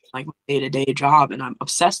music, like my day-to-day job, and I'm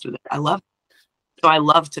obsessed with it. I love it. So I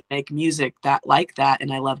love to make music that like that,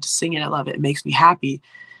 and I love to sing it. I love it. It makes me happy.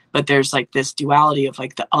 But there's like this duality of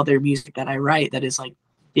like the other music that I write that is like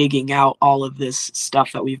digging out all of this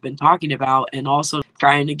stuff that we've been talking about, and also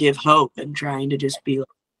trying to give hope and trying to just be,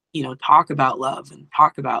 you know, talk about love and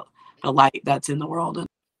talk about the light that's in the world. And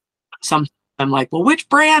sometimes I'm like, well, which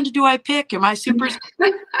brand do I pick? Am I super,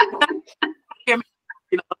 you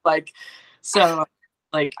know, like, so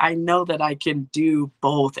like, I know that I can do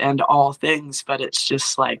both and all things, but it's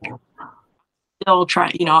just like still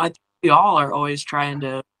trying, you know, I think we all are always trying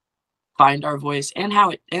to find our voice, and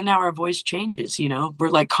how our voice changes, you know, we're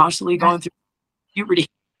like constantly going through puberty.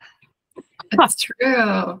 That's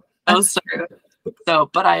true. That's true. So,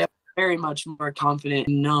 but I am very much more confident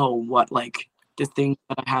and know what, like, the things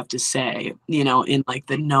that I have to say, you know, in like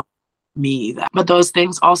the know me that, but those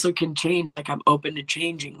things also can change. Like I'm open to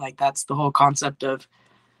changing. Like that's the whole concept of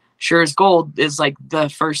Sure as Gold is like the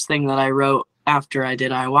first thing that I wrote after I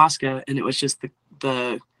did ayahuasca. And it was just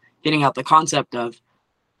the getting out the concept of,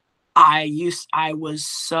 I was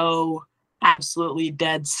so absolutely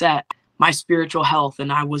dead set my spiritual health,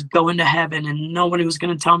 and I was going to heaven, and nobody was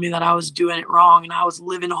going to tell me that I was doing it wrong, and I was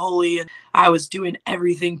living holy, and I was doing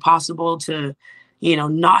everything possible to, you know,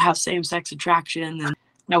 not have same-sex attraction. And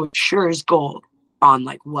I was sure as gold on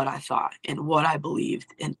like what I thought and what I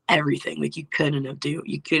believed and everything. Like you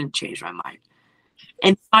couldn't change my mind.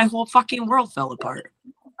 And my whole fucking world fell apart.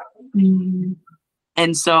 Mm-hmm.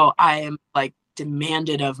 And so I am like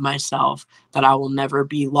demanded of myself that I will never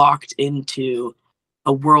be locked into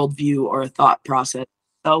a worldview or a thought process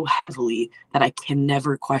so heavily that I can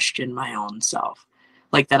never question my own self.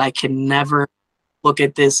 Like that I can never look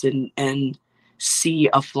at this and see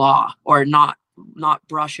a flaw, or not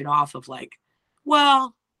brush it off of like,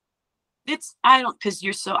 well, because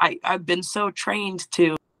I've been so trained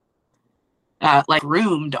to like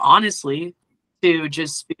groomed, honestly, to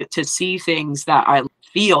just to see things that I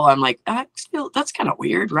feel. I'm like, I feel that's kind of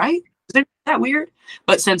weird, right? Is that weird?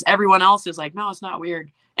 But since everyone else is like, no, it's not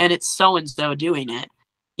weird, and it's so and so doing it,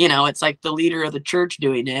 you know, it's like the leader of the church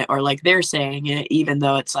doing it, or like they're saying it, even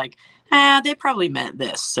though it's like, they probably meant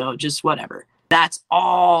this, so just whatever. That's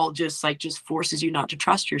all just forces you not to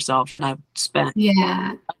trust yourself. And I've spent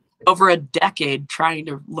over a decade trying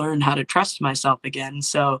to learn how to trust myself again.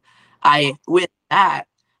 So with that,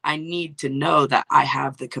 I need to know that I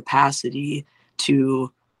have the capacity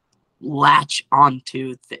to latch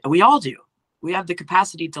onto we all do. We have the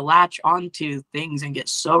capacity to latch onto things and get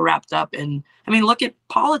so wrapped up in, I mean, look at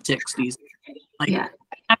politics these days.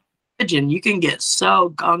 Religion, you can get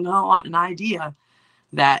so gung-ho on an idea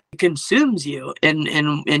that consumes you,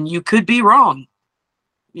 and you could be wrong,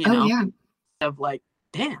 of like,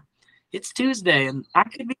 damn, it's Tuesday and I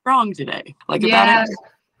could be wrong today, like about it.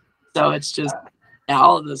 So it's just,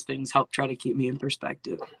 all of those things help try to keep me in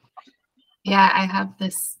perspective. I have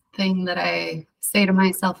this thing that I say to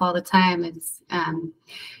myself all the time is,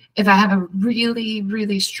 if I have a really,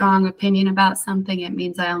 really strong opinion about something, it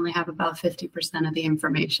means I only have about 50% of the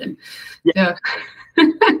information. So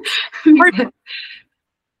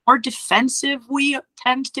more defensive we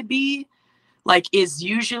tend to be, like, is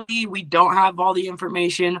usually we don't have all the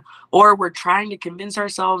information, or we're trying to convince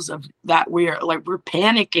ourselves of that we're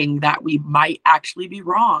panicking that we might actually be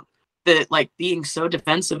wrong. That, like, being so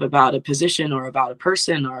defensive about a position or about a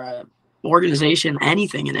person or a organization,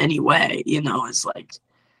 anything in any way,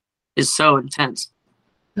 is so intense.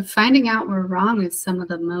 But finding out we're wrong is some of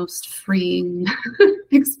the most freeing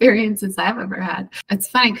experiences I've ever had. It's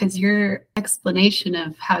funny because your explanation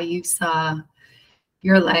of how you saw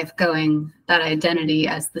your life going, that identity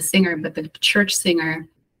as the singer, but the church singer,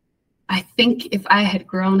 I think if I had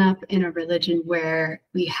grown up in a religion where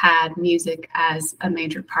we had music as a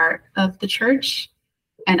major part of the church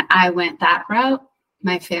and I went that route,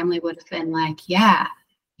 my family would have been like, yeah,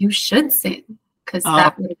 you should sing, because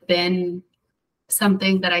that would have been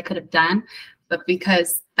something that I could have done. But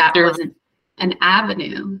because that wasn't an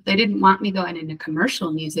avenue, they didn't want me going into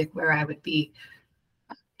commercial music where I would be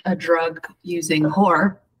a drug using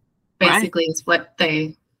whore, basically, is what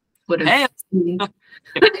they would have seen.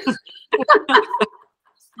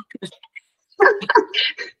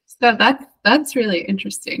 So that's really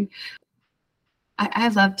interesting. I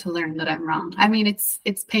love to learn that I'm wrong. I mean,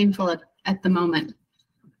 it's painful at the moment,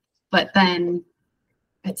 but then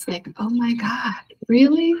it's like, oh my God,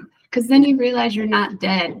 really? Because then you realize you're not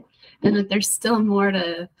dead and that there's still more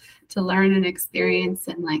to learn and experience,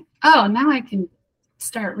 and like, oh, now I can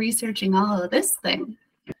start researching all of this thing.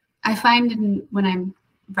 I find when I'm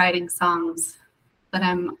writing songs that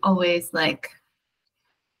I'm always like,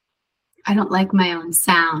 I don't like my own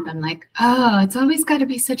sound. I'm like, oh, it's always got to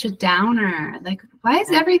be such a downer. Like, why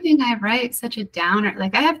is everything I write such a downer?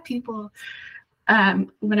 Like, I have people,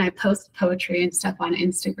 when I post poetry and stuff on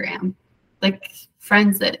Instagram, like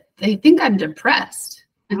friends that they think I'm depressed.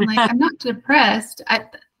 And I'm like, I'm not depressed.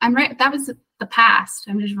 I'm right. That was the past.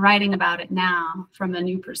 I'm just writing about it now from a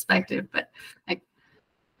new perspective. But like,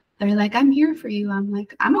 they're like, I'm here for you. I'm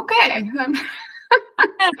like, I'm okay.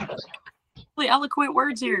 Really eloquent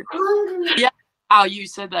words here. Yeah. How you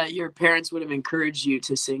said that your parents would have encouraged you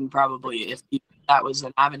to sing, probably, if that was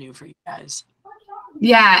an avenue for you guys.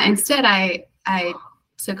 Yeah. Instead, I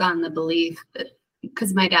took on the belief that,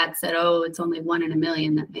 because my dad said, oh, it's only 1 in a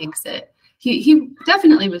million that makes it. He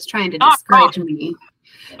definitely was trying to discourage me.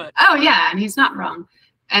 But, oh yeah, and he's not wrong.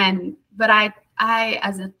 But I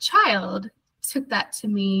as a child took that to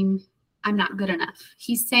mean I'm not good enough.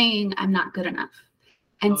 He's saying I'm not good enough.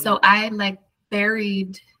 And so I like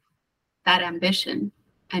buried that ambition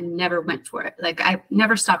and never went for it. Like, I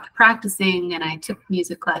never stopped practicing, and I took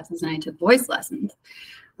music classes and I took voice lessons,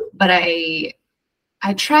 but I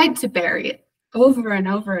tried to bury it over and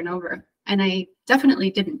over and over. And I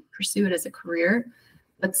definitely didn't pursue it as a career,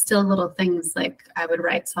 but still little things like I would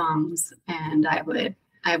write songs, and I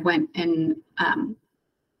went and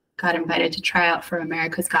got invited to try out for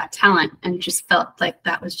America's Got Talent, and just felt like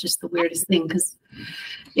that was just the weirdest thing, because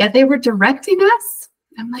they were directing us.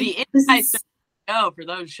 I'm like, the invites for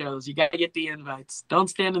those shows, you gotta get the invites. Don't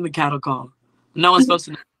stand in the cattle call. No one's supposed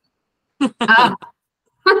to know.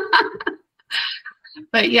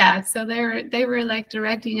 But yeah, so they were like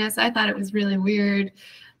directing us. I thought it was really weird.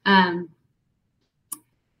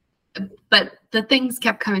 But the things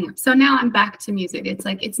kept coming up. So now I'm back to music. It's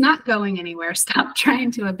like, it's not going anywhere. Stop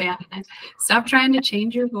trying to abandon it. Stop trying to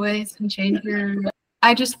change your voice and change your...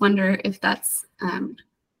 I just wonder if that's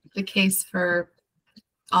the case for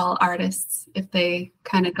all artists, if they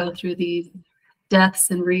kind of go through these deaths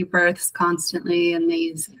and rebirths constantly, and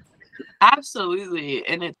these... Absolutely.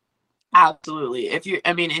 And it's absolutely.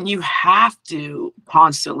 And you have to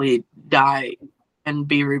constantly die and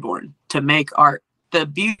be reborn to make art. The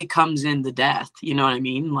beauty comes in the death, you know what I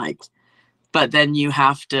mean? Like, but then you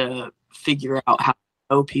have to figure out how to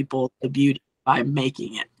show people the beauty by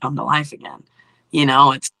making it come to life again. You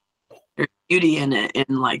know, there's beauty in it,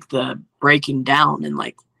 in like the breaking down and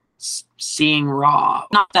like seeing raw.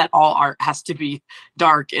 Not that all art has to be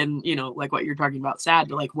dark and, you know, like what you're talking about, sad,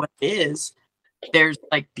 but like what is, there's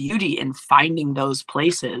like beauty in finding those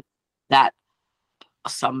places that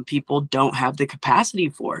some people don't have the capacity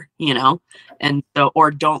for, you know, and so,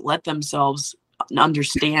 or don't let themselves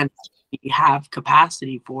understand have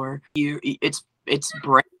capacity for. It's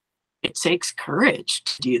brave. It takes courage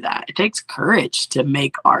to do that. It takes courage to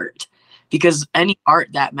make art, because any art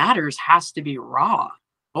that matters has to be raw,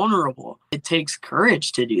 vulnerable. It takes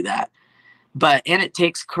courage to do that. And it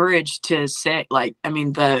takes courage to say, like, I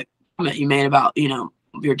mean, the comment you made about, you know,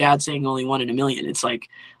 your dad saying only 1 in a million. It's like,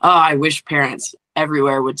 oh, I wish parents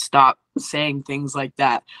everywhere would stop saying things like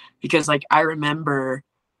that. Because like, I remember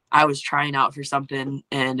I was trying out for something,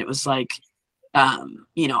 and it was like,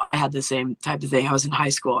 you know, I had the same type of thing. I was in high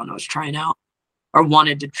school and I was trying out, or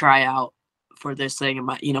wanted to try out for this thing. And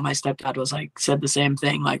my stepdad was like, said the same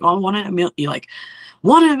thing, like, oh, 1 in a million, like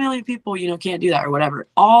 1 in a million people, you know, can't do that or whatever.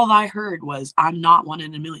 All I heard was, I'm not 1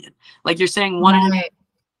 in a million. Like, you're saying 1 in a million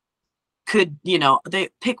could, you know, they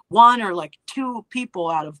pick 1 or like 2 people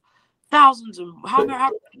out of thousands of how many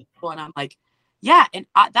people. And I'm like, yeah. And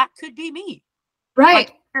that could be me.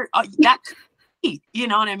 Right. Like, that could be, you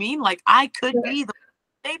know what I mean? Like, I could be the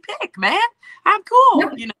they pick, man. I'm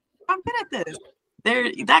cool. You know, I'm good at this.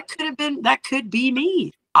 That could be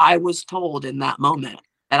me. I was told in that moment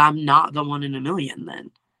that I'm not the 1 in a million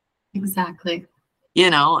then. Exactly. You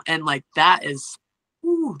know, and like that is,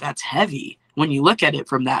 that's heavy when you look at it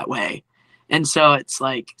from that way. And so it's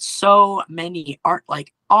like so many art,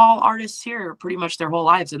 like all artists here pretty much their whole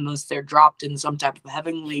lives, unless they're dropped in some type of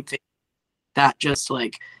heavenly thing that just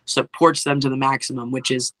like supports them to the maximum,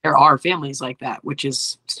 which is, there are families like that, which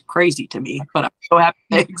is crazy to me, but I'm so happy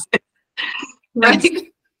they exist.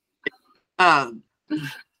 Right.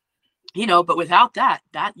 You know, but without that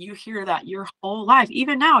you hear that your whole life.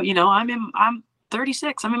 Even now, you know, I'm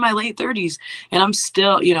 36, I'm in my late 30s, and I'm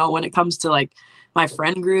still, you know, when it comes to like my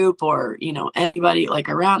friend group or, you know, anybody like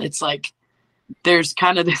around, it's like there's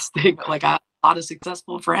kind of this thing, like I have a lot of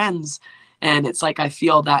successful friends, and it's like I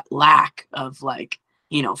feel that lack of like,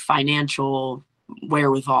 you know, financial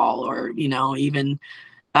wherewithal, or, you know, even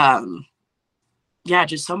yeah,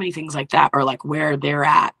 just so many things like that, or like where they're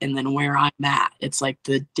at and then where I'm at. It's like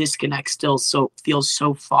the disconnect still feels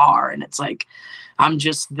so far, and it's like I'm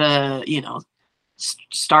just the, you know,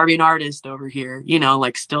 starving artist over here, you know,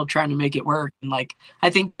 like still trying to make it work. And like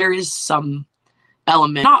I think there is some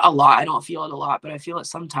element, not a lot, I don't feel it a lot, but I feel it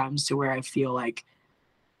sometimes, to where I feel like,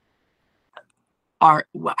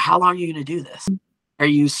 how long are you gonna do this? Are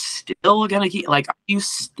you still gonna keep, like, are you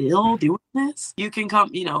still doing this? You can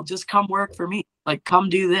come, you know, just come work for me. Like, come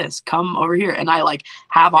do this, come over here. And I like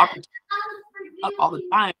have opportunities up all the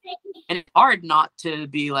time. And it's hard not to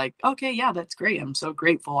be like, okay, yeah, that's great. I'm so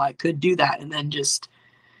grateful I could do that. And then just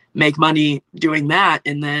make money doing that.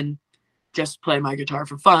 And then just play my guitar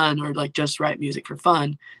for fun, or like just write music for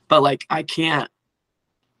fun. But like, I can't.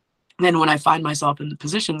 Then when I find myself in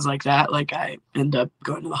positions like that, like I end up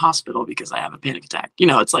going to the hospital because I have a panic attack. You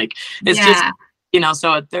know, it's like, it's just, you know,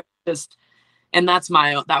 so they're just, and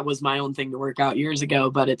that was my own thing to work out years ago.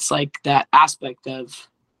 But it's like that aspect of,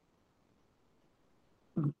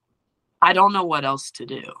 I don't know what else to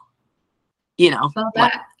do, you know? Well,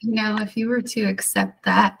 that, you know, if you were to accept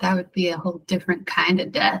that, that would be a whole different kind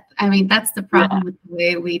of death. I mean, that's the problem with the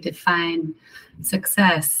way we define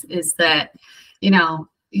success, is that, you know,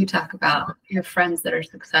 you talk about your friends that are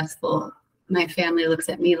successful. My family looks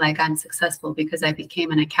at me like I'm successful because I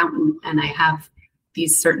became an accountant and I have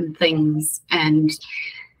these certain things. And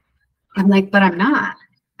I'm like, but I'm not.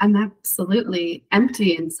 I'm absolutely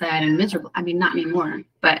empty inside and miserable. I mean, not anymore,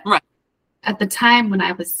 but at the time when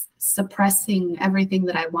I was suppressing everything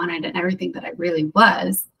that I wanted and everything that I really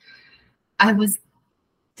was, I was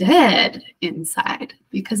dead inside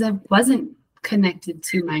because I wasn't connected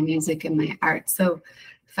to my music and my art. So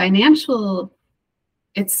financial,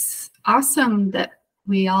 it's awesome that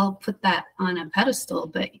we all put that on a pedestal,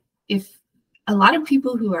 but if a lot of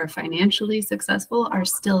people who are financially successful are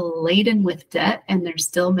still laden with debt and they're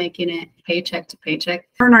still making it paycheck to paycheck,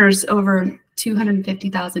 earners over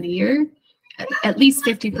 $250,000 a year, at least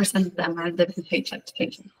 50% of them are living paycheck to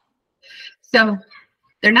paycheck. So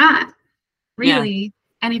they're not really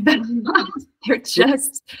any better than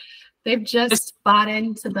us. They've just bought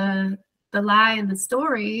into the lie and the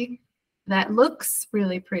story that looks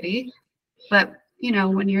really pretty, but you know,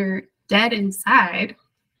 when you're dead inside,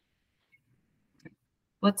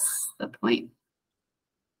 what's the point?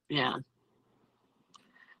 Yeah,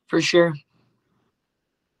 for sure.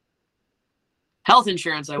 Health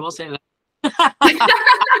insurance, I will say that.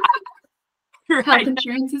 Health Right.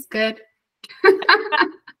 insurance is good.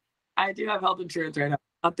 I do have health insurance right now.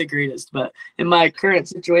 Not the greatest, but in my current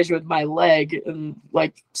situation with my leg and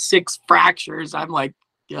like 6 fractures, I'm like,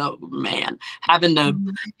 oh man, having to Oh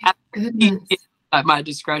my have goodness. at my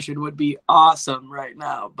discretion would be awesome right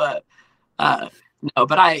now. But no,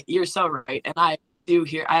 but you're so right. And I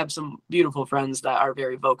have some beautiful friends that are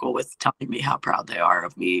very vocal with telling me how proud they are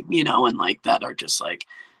of me, you know, and like that are just like,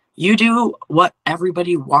 you do what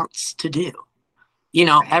everybody wants to do. You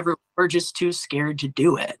know, Right. we're just too scared to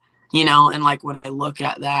do it, you know? And like, when I look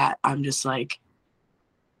at that, I'm just like,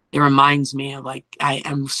 it reminds me of like, I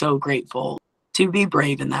am so grateful to be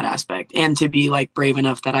brave in that aspect and to be like brave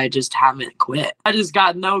enough that I just haven't quit. I just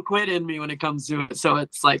got no quit in me when it comes to it. So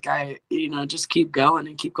it's like, just keep going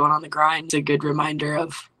and keep going on the grind. It's a good reminder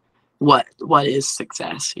of what is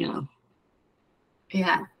success, you know?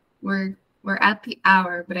 Yeah, we're at the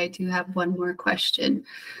hour, but I do have one more question.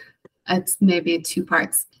 It's maybe 2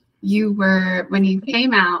 parts. When you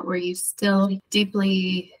came out, were you still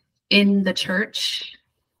deeply in the church?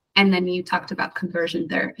 And then you talked about conversion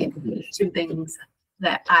therapy, 2 things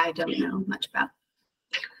that I don't know much about.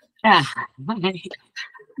 Yeah.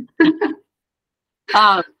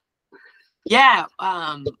 Yeah.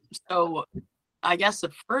 So I guess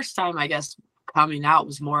the first time, coming out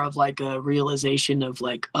was more of like a realization of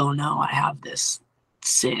like, oh no, I have this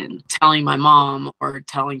sin. Telling my mom or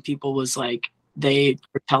telling people was like, they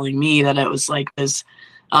were telling me that it was like this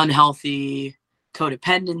unhealthy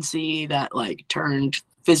codependency that like turned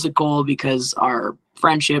physical because our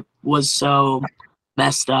friendship was so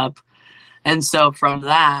messed up. And so from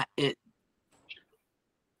that,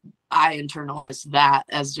 I internalized that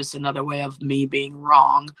as just another way of me being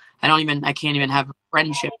wrong. I can't even have a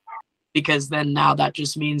friendship, because then now that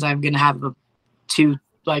just means I'm going to have too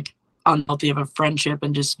like unhealthy of a friendship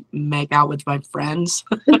and just make out with my friends.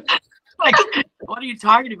 Like, what are you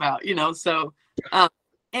talking about? You know? So,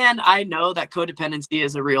 and I know that codependency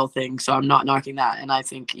is a real thing, so I'm not knocking that. And I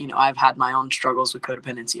think, you know, I've had my own struggles with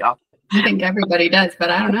codependency. I think everybody does, but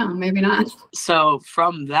I don't know, maybe not. So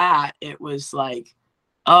from that, it was like,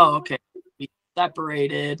 oh, okay, we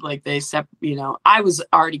separated. Like you know, I was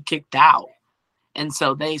already kicked out. And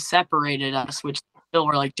so they separated us, which still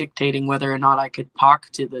were like dictating whether or not I could talk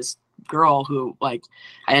to this girl who like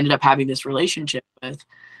I ended up having this relationship with.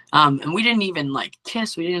 And we didn't even like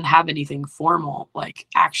kiss. We didn't have anything formal like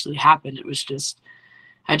actually happen. It was just,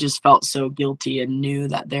 I just felt so guilty and knew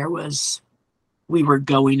that we were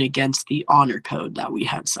going against the honor code that we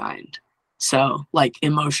had signed. So like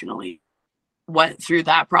emotionally went through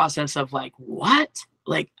that process of like, what?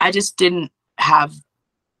 Like, I just didn't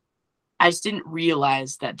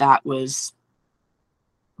realize that was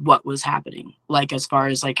what was happening. Like, as far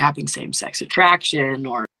as like having same-sex attraction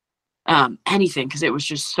or anything, because it was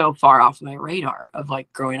just so far off my radar of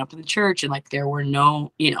like growing up in the church. And like, there were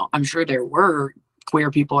no, you know, I'm sure there were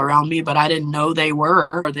queer people around me, but I didn't know they were,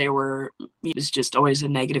 it was just always a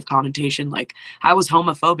negative connotation. Like, I was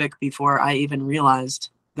homophobic before I even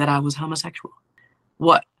realized that I was homosexual.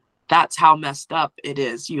 That's how messed up it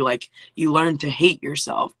is. You learn to hate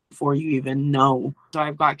yourself before you even know. So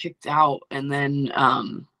I got kicked out, and then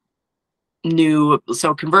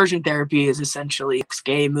so conversion therapy is essentially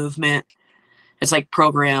gay movement. It's like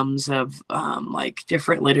programs of like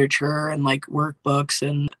different literature and like workbooks,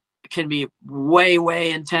 and it can be way,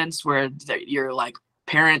 way intense where your like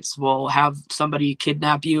parents will have somebody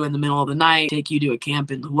kidnap you in the middle of the night, take you to a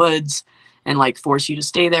camp in the woods, and like force you to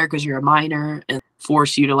stay there because you're a minor, and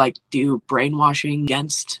force you to like do brainwashing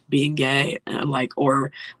against being gay, and like,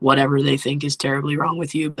 or whatever they think is terribly wrong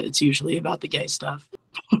with you, but it's usually about the gay stuff.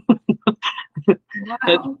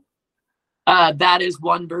 Wow. That is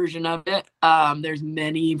one version of it. There's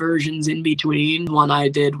many versions in between. One I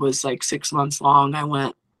did was like 6 months long. I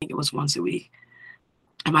think it was once a week.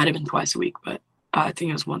 It might have been twice a week, but I think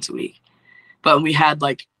it was once a week. But we had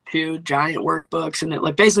like 2 giant workbooks, and it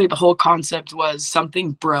like basically the whole concept was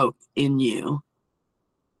something broke in you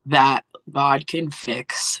that God can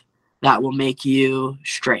fix, that will make you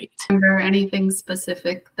straight. Remember anything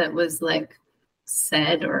specific that was like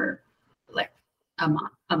said, or like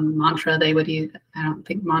a mantra they would use? I don't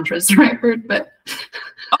think mantra is the right word, but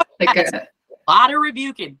like a lot of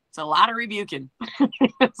rebuking. It's a lot of rebuking.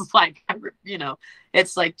 It's like, you know,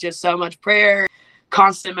 it's like just so much prayer,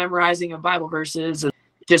 constant memorizing of Bible verses, and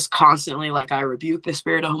just constantly like, I rebuke the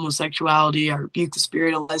spirit of homosexuality, I rebuke the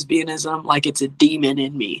spirit of lesbianism, like it's a demon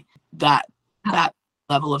in me, that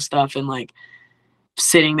level of stuff. And like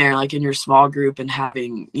sitting there like in your small group and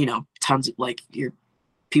having, you know, tons of like, you're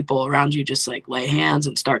people around you just like lay hands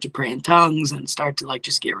and start to pray in tongues and start to like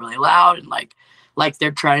just get really loud and like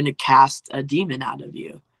they're trying to cast a demon out of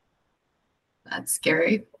you. That's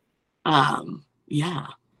scary. Yeah.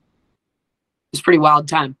 It's a pretty wild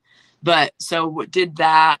time. But so did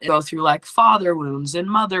that go through like father wounds and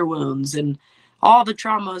mother wounds and all the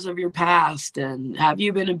traumas of your past, and have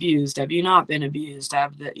you been abused? Have you not been abused?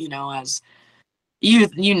 Have the, you know, as you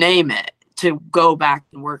name it, to go back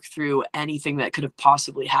and work through anything that could have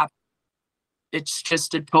possibly happened. It's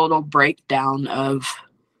just a total breakdown of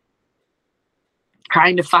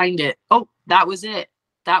trying to find it. Oh, that was it.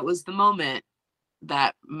 That was the moment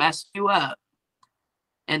that messed you up.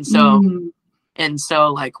 And so,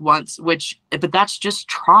 like but that's just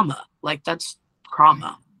trauma. Like that's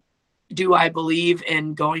trauma. Do I believe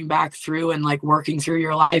in going back through and like working through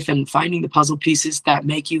your life and finding the puzzle pieces that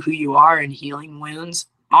make you who you are and healing wounds?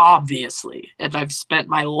 Obviously. And I've spent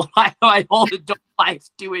my life, my whole adult life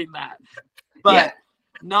doing that. But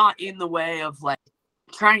not in the way of like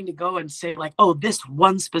trying to go and say like, oh, this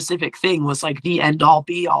one specific thing was like the end all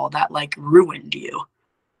be all that like ruined you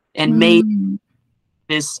and made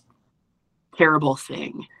this terrible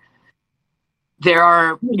thing. There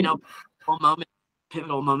are, you know,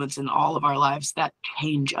 pivotal moments in all of our lives that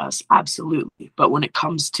change us, absolutely. But when it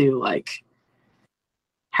comes to like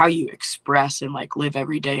how you express and like live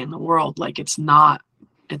every day in the world, like that's not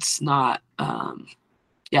it.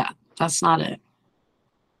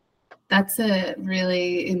 That's a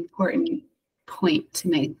really important point to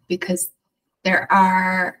make, because there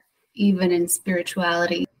are, even in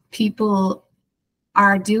spirituality, people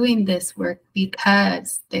are doing this work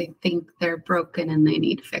because they think they're broken and they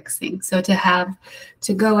need fixing. So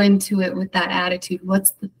to go into it with that attitude,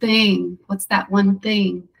 what's the thing? What's that one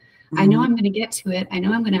thing? I know I'm going to get to it. I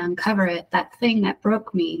know I'm going to uncover it. That thing that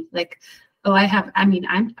broke me. Like, oh,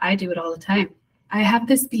 I do it all the time. I have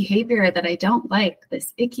this behavior that I don't like,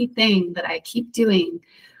 this icky thing that I keep doing.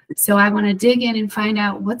 So I want to dig in and find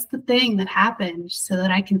out what's the thing that happened so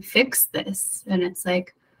that I can fix this. And it's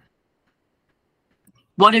like,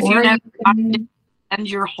 what if you never and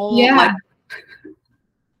your whole like,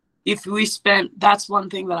 if we spent, that's one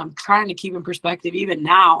thing that I'm trying to keep in perspective even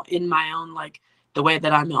now in my own, like the way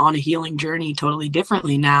that I'm on a healing journey totally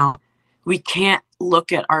differently now. We can't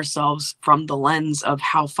look at ourselves from the lens of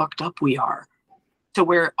how fucked up we are, to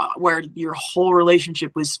where your whole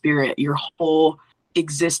relationship with spirit, your whole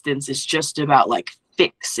existence is just about like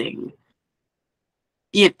fixing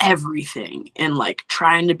it, everything, and like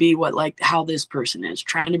trying to be what, like how this person is,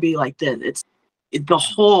 trying to be like this. The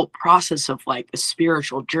whole process of like a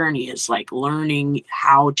spiritual journey is like learning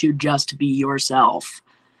how to just be yourself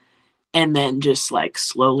and then just like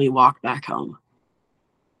slowly walk back home.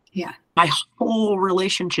 Yeah. My whole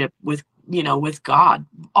relationship with God,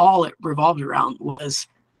 all it revolved around was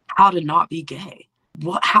how to not be gay.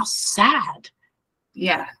 How sad.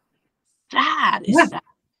 Yeah. Sad is that.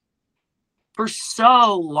 For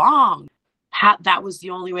so long, that was the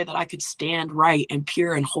only way that I could stand right and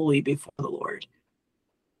pure and holy before the Lord.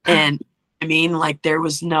 And I mean, like there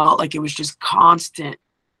was no, like it was just constant.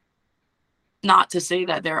 Not to say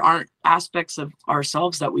that there aren't aspects of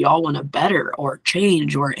ourselves that we all want to better or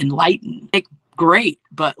change or enlighten. Like, great,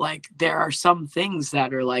 but like there are some things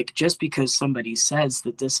that are like, just because somebody says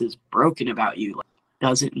that this is broken about you, like,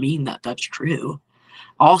 doesn't mean that that's true.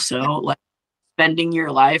 Also, like spending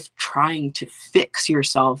your life trying to fix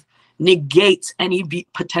yourself negates any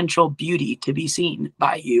potential beauty to be seen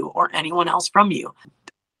by you or anyone else from you.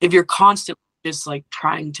 If you're constantly just like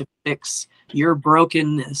trying to fix your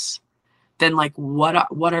brokenness, then like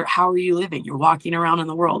how are you living? You're walking around in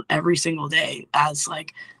the world every single day as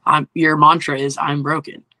like your mantra is, I'm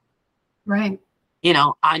broken. Right. You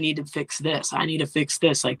know, I need to fix this. I need to fix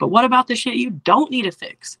this. Like, but what about the shit you don't need to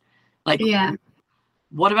fix? Like,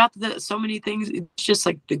 what about so many things? It's just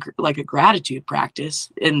like a gratitude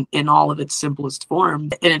practice in all of its simplest form.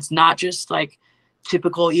 And it's not just like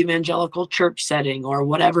typical evangelical church setting or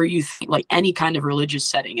whatever you think, like any kind of religious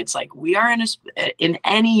setting. It's like we are in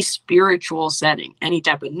any spiritual setting, any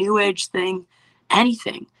type of new age thing,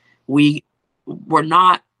 anything. We're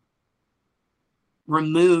not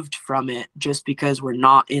removed from it just because we're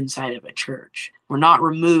not inside of a church. We're not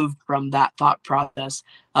removed from that thought process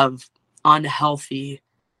of unhealthy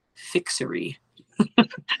fixery.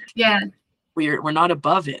 We're not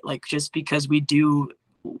above it, like just because we do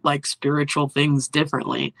like spiritual things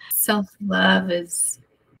differently. Self-love is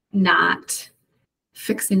not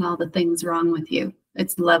fixing all the things wrong with you.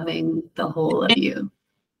 It's loving the whole of you.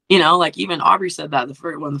 You know, like even Aubrey said that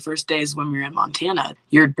one of the first days when we were in Montana,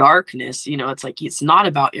 your darkness, you know, it's like, it's not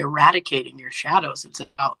about eradicating your shadows. It's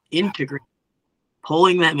about integrating.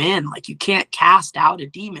 pulling them in. Like, you can't cast out a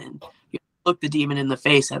demon. You look the demon in the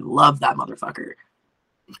face and love that motherfucker.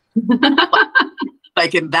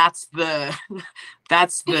 Like, and that's the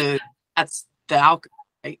alchemy,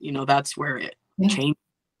 right? You know, that's where it changes.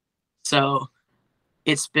 So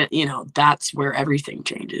it's been, you know, that's where everything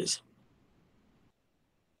changes.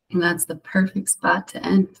 And that's the perfect spot to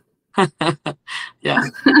end. Yeah.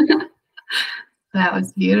 That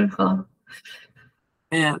was beautiful.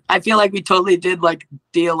 Yeah, I feel like we totally did like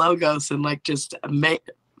Dialogos and like just made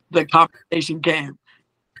the conversation came.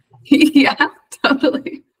 Yeah,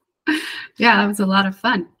 totally. Yeah, that was a lot of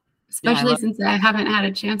fun, especially since I haven't had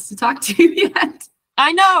a chance to talk to you yet.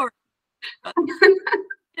 I know.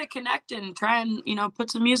 To connect and try and, you know,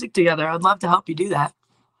 put some music together. I'd love to help you do that.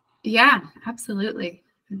 Yeah, absolutely.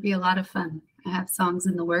 It'd be a lot of fun. I have songs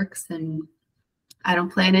in the works and I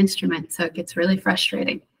don't play an instrument, so it gets really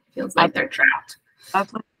frustrating. It feels like they're trapped. I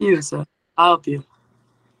play you, so I'll help you.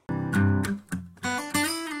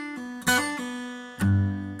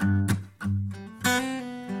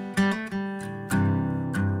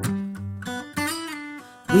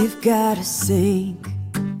 We've got a sink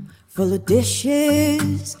full of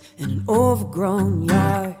dishes and an overgrown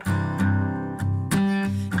yard.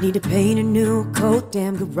 Need to paint a new coat,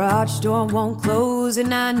 damn garage door won't close,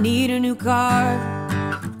 and I need a new car.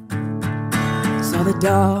 Saw the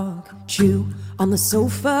dog chew on the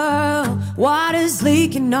sofa, water's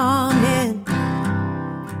leaking on it.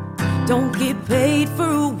 Don't get paid for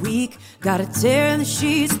a week, gotta tear the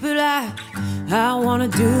sheets, but I wanna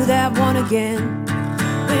do that one again.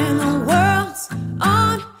 When the world's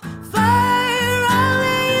on fire, I'll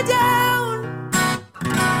lay you down.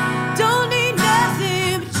 Don't need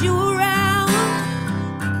nothing but you around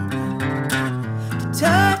to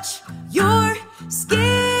touch your skin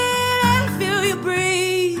and feel you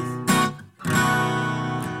breathe.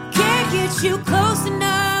 Can't get you close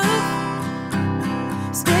enough.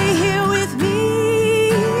 Stay here with me.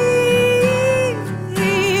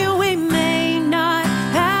 We may not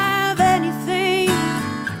have anything,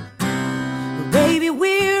 but baby,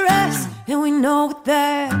 we're us, and we know what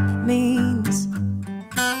that means.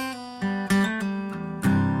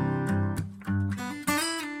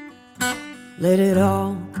 Let it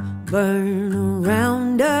all burn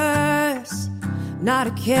around us, not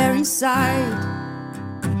a care inside.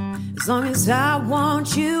 As long as I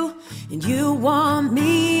want you and you want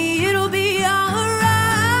me, it'll be alright.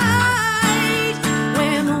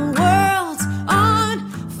 When the world's on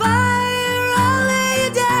fire, I'll lay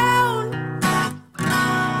you down.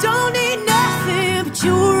 Don't need nothing but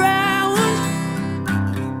you around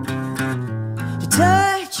to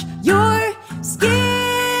touch your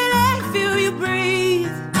skin and feel you breathe.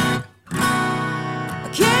 I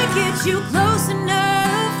can't get you close enough.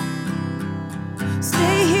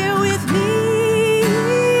 Stay here with me.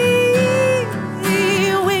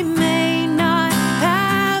 We may not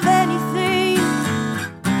have anything,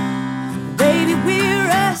 baby, we're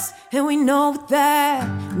us, and we know what that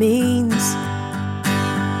means.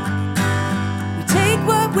 We take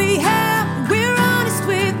what we have, and we're honest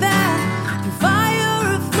with that. Through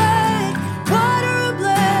fire or flood, water or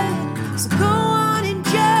blood, so go on and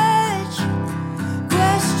judge,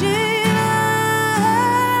 question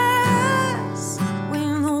us.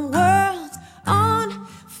 When the world's on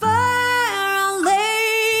fire, I'll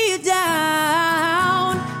lay you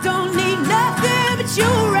down. Don't need nothing but you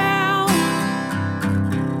around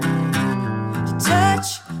to touch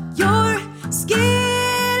your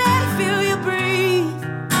skin and feel you breathe.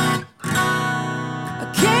 I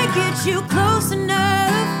can't get you close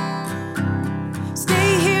enough.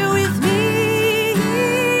 Stay here with me.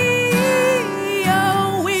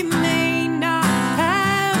 Oh, we may not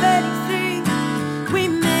have anything. We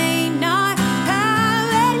may not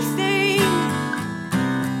have anything.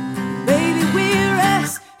 Baby, we're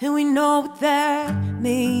us, and we know what that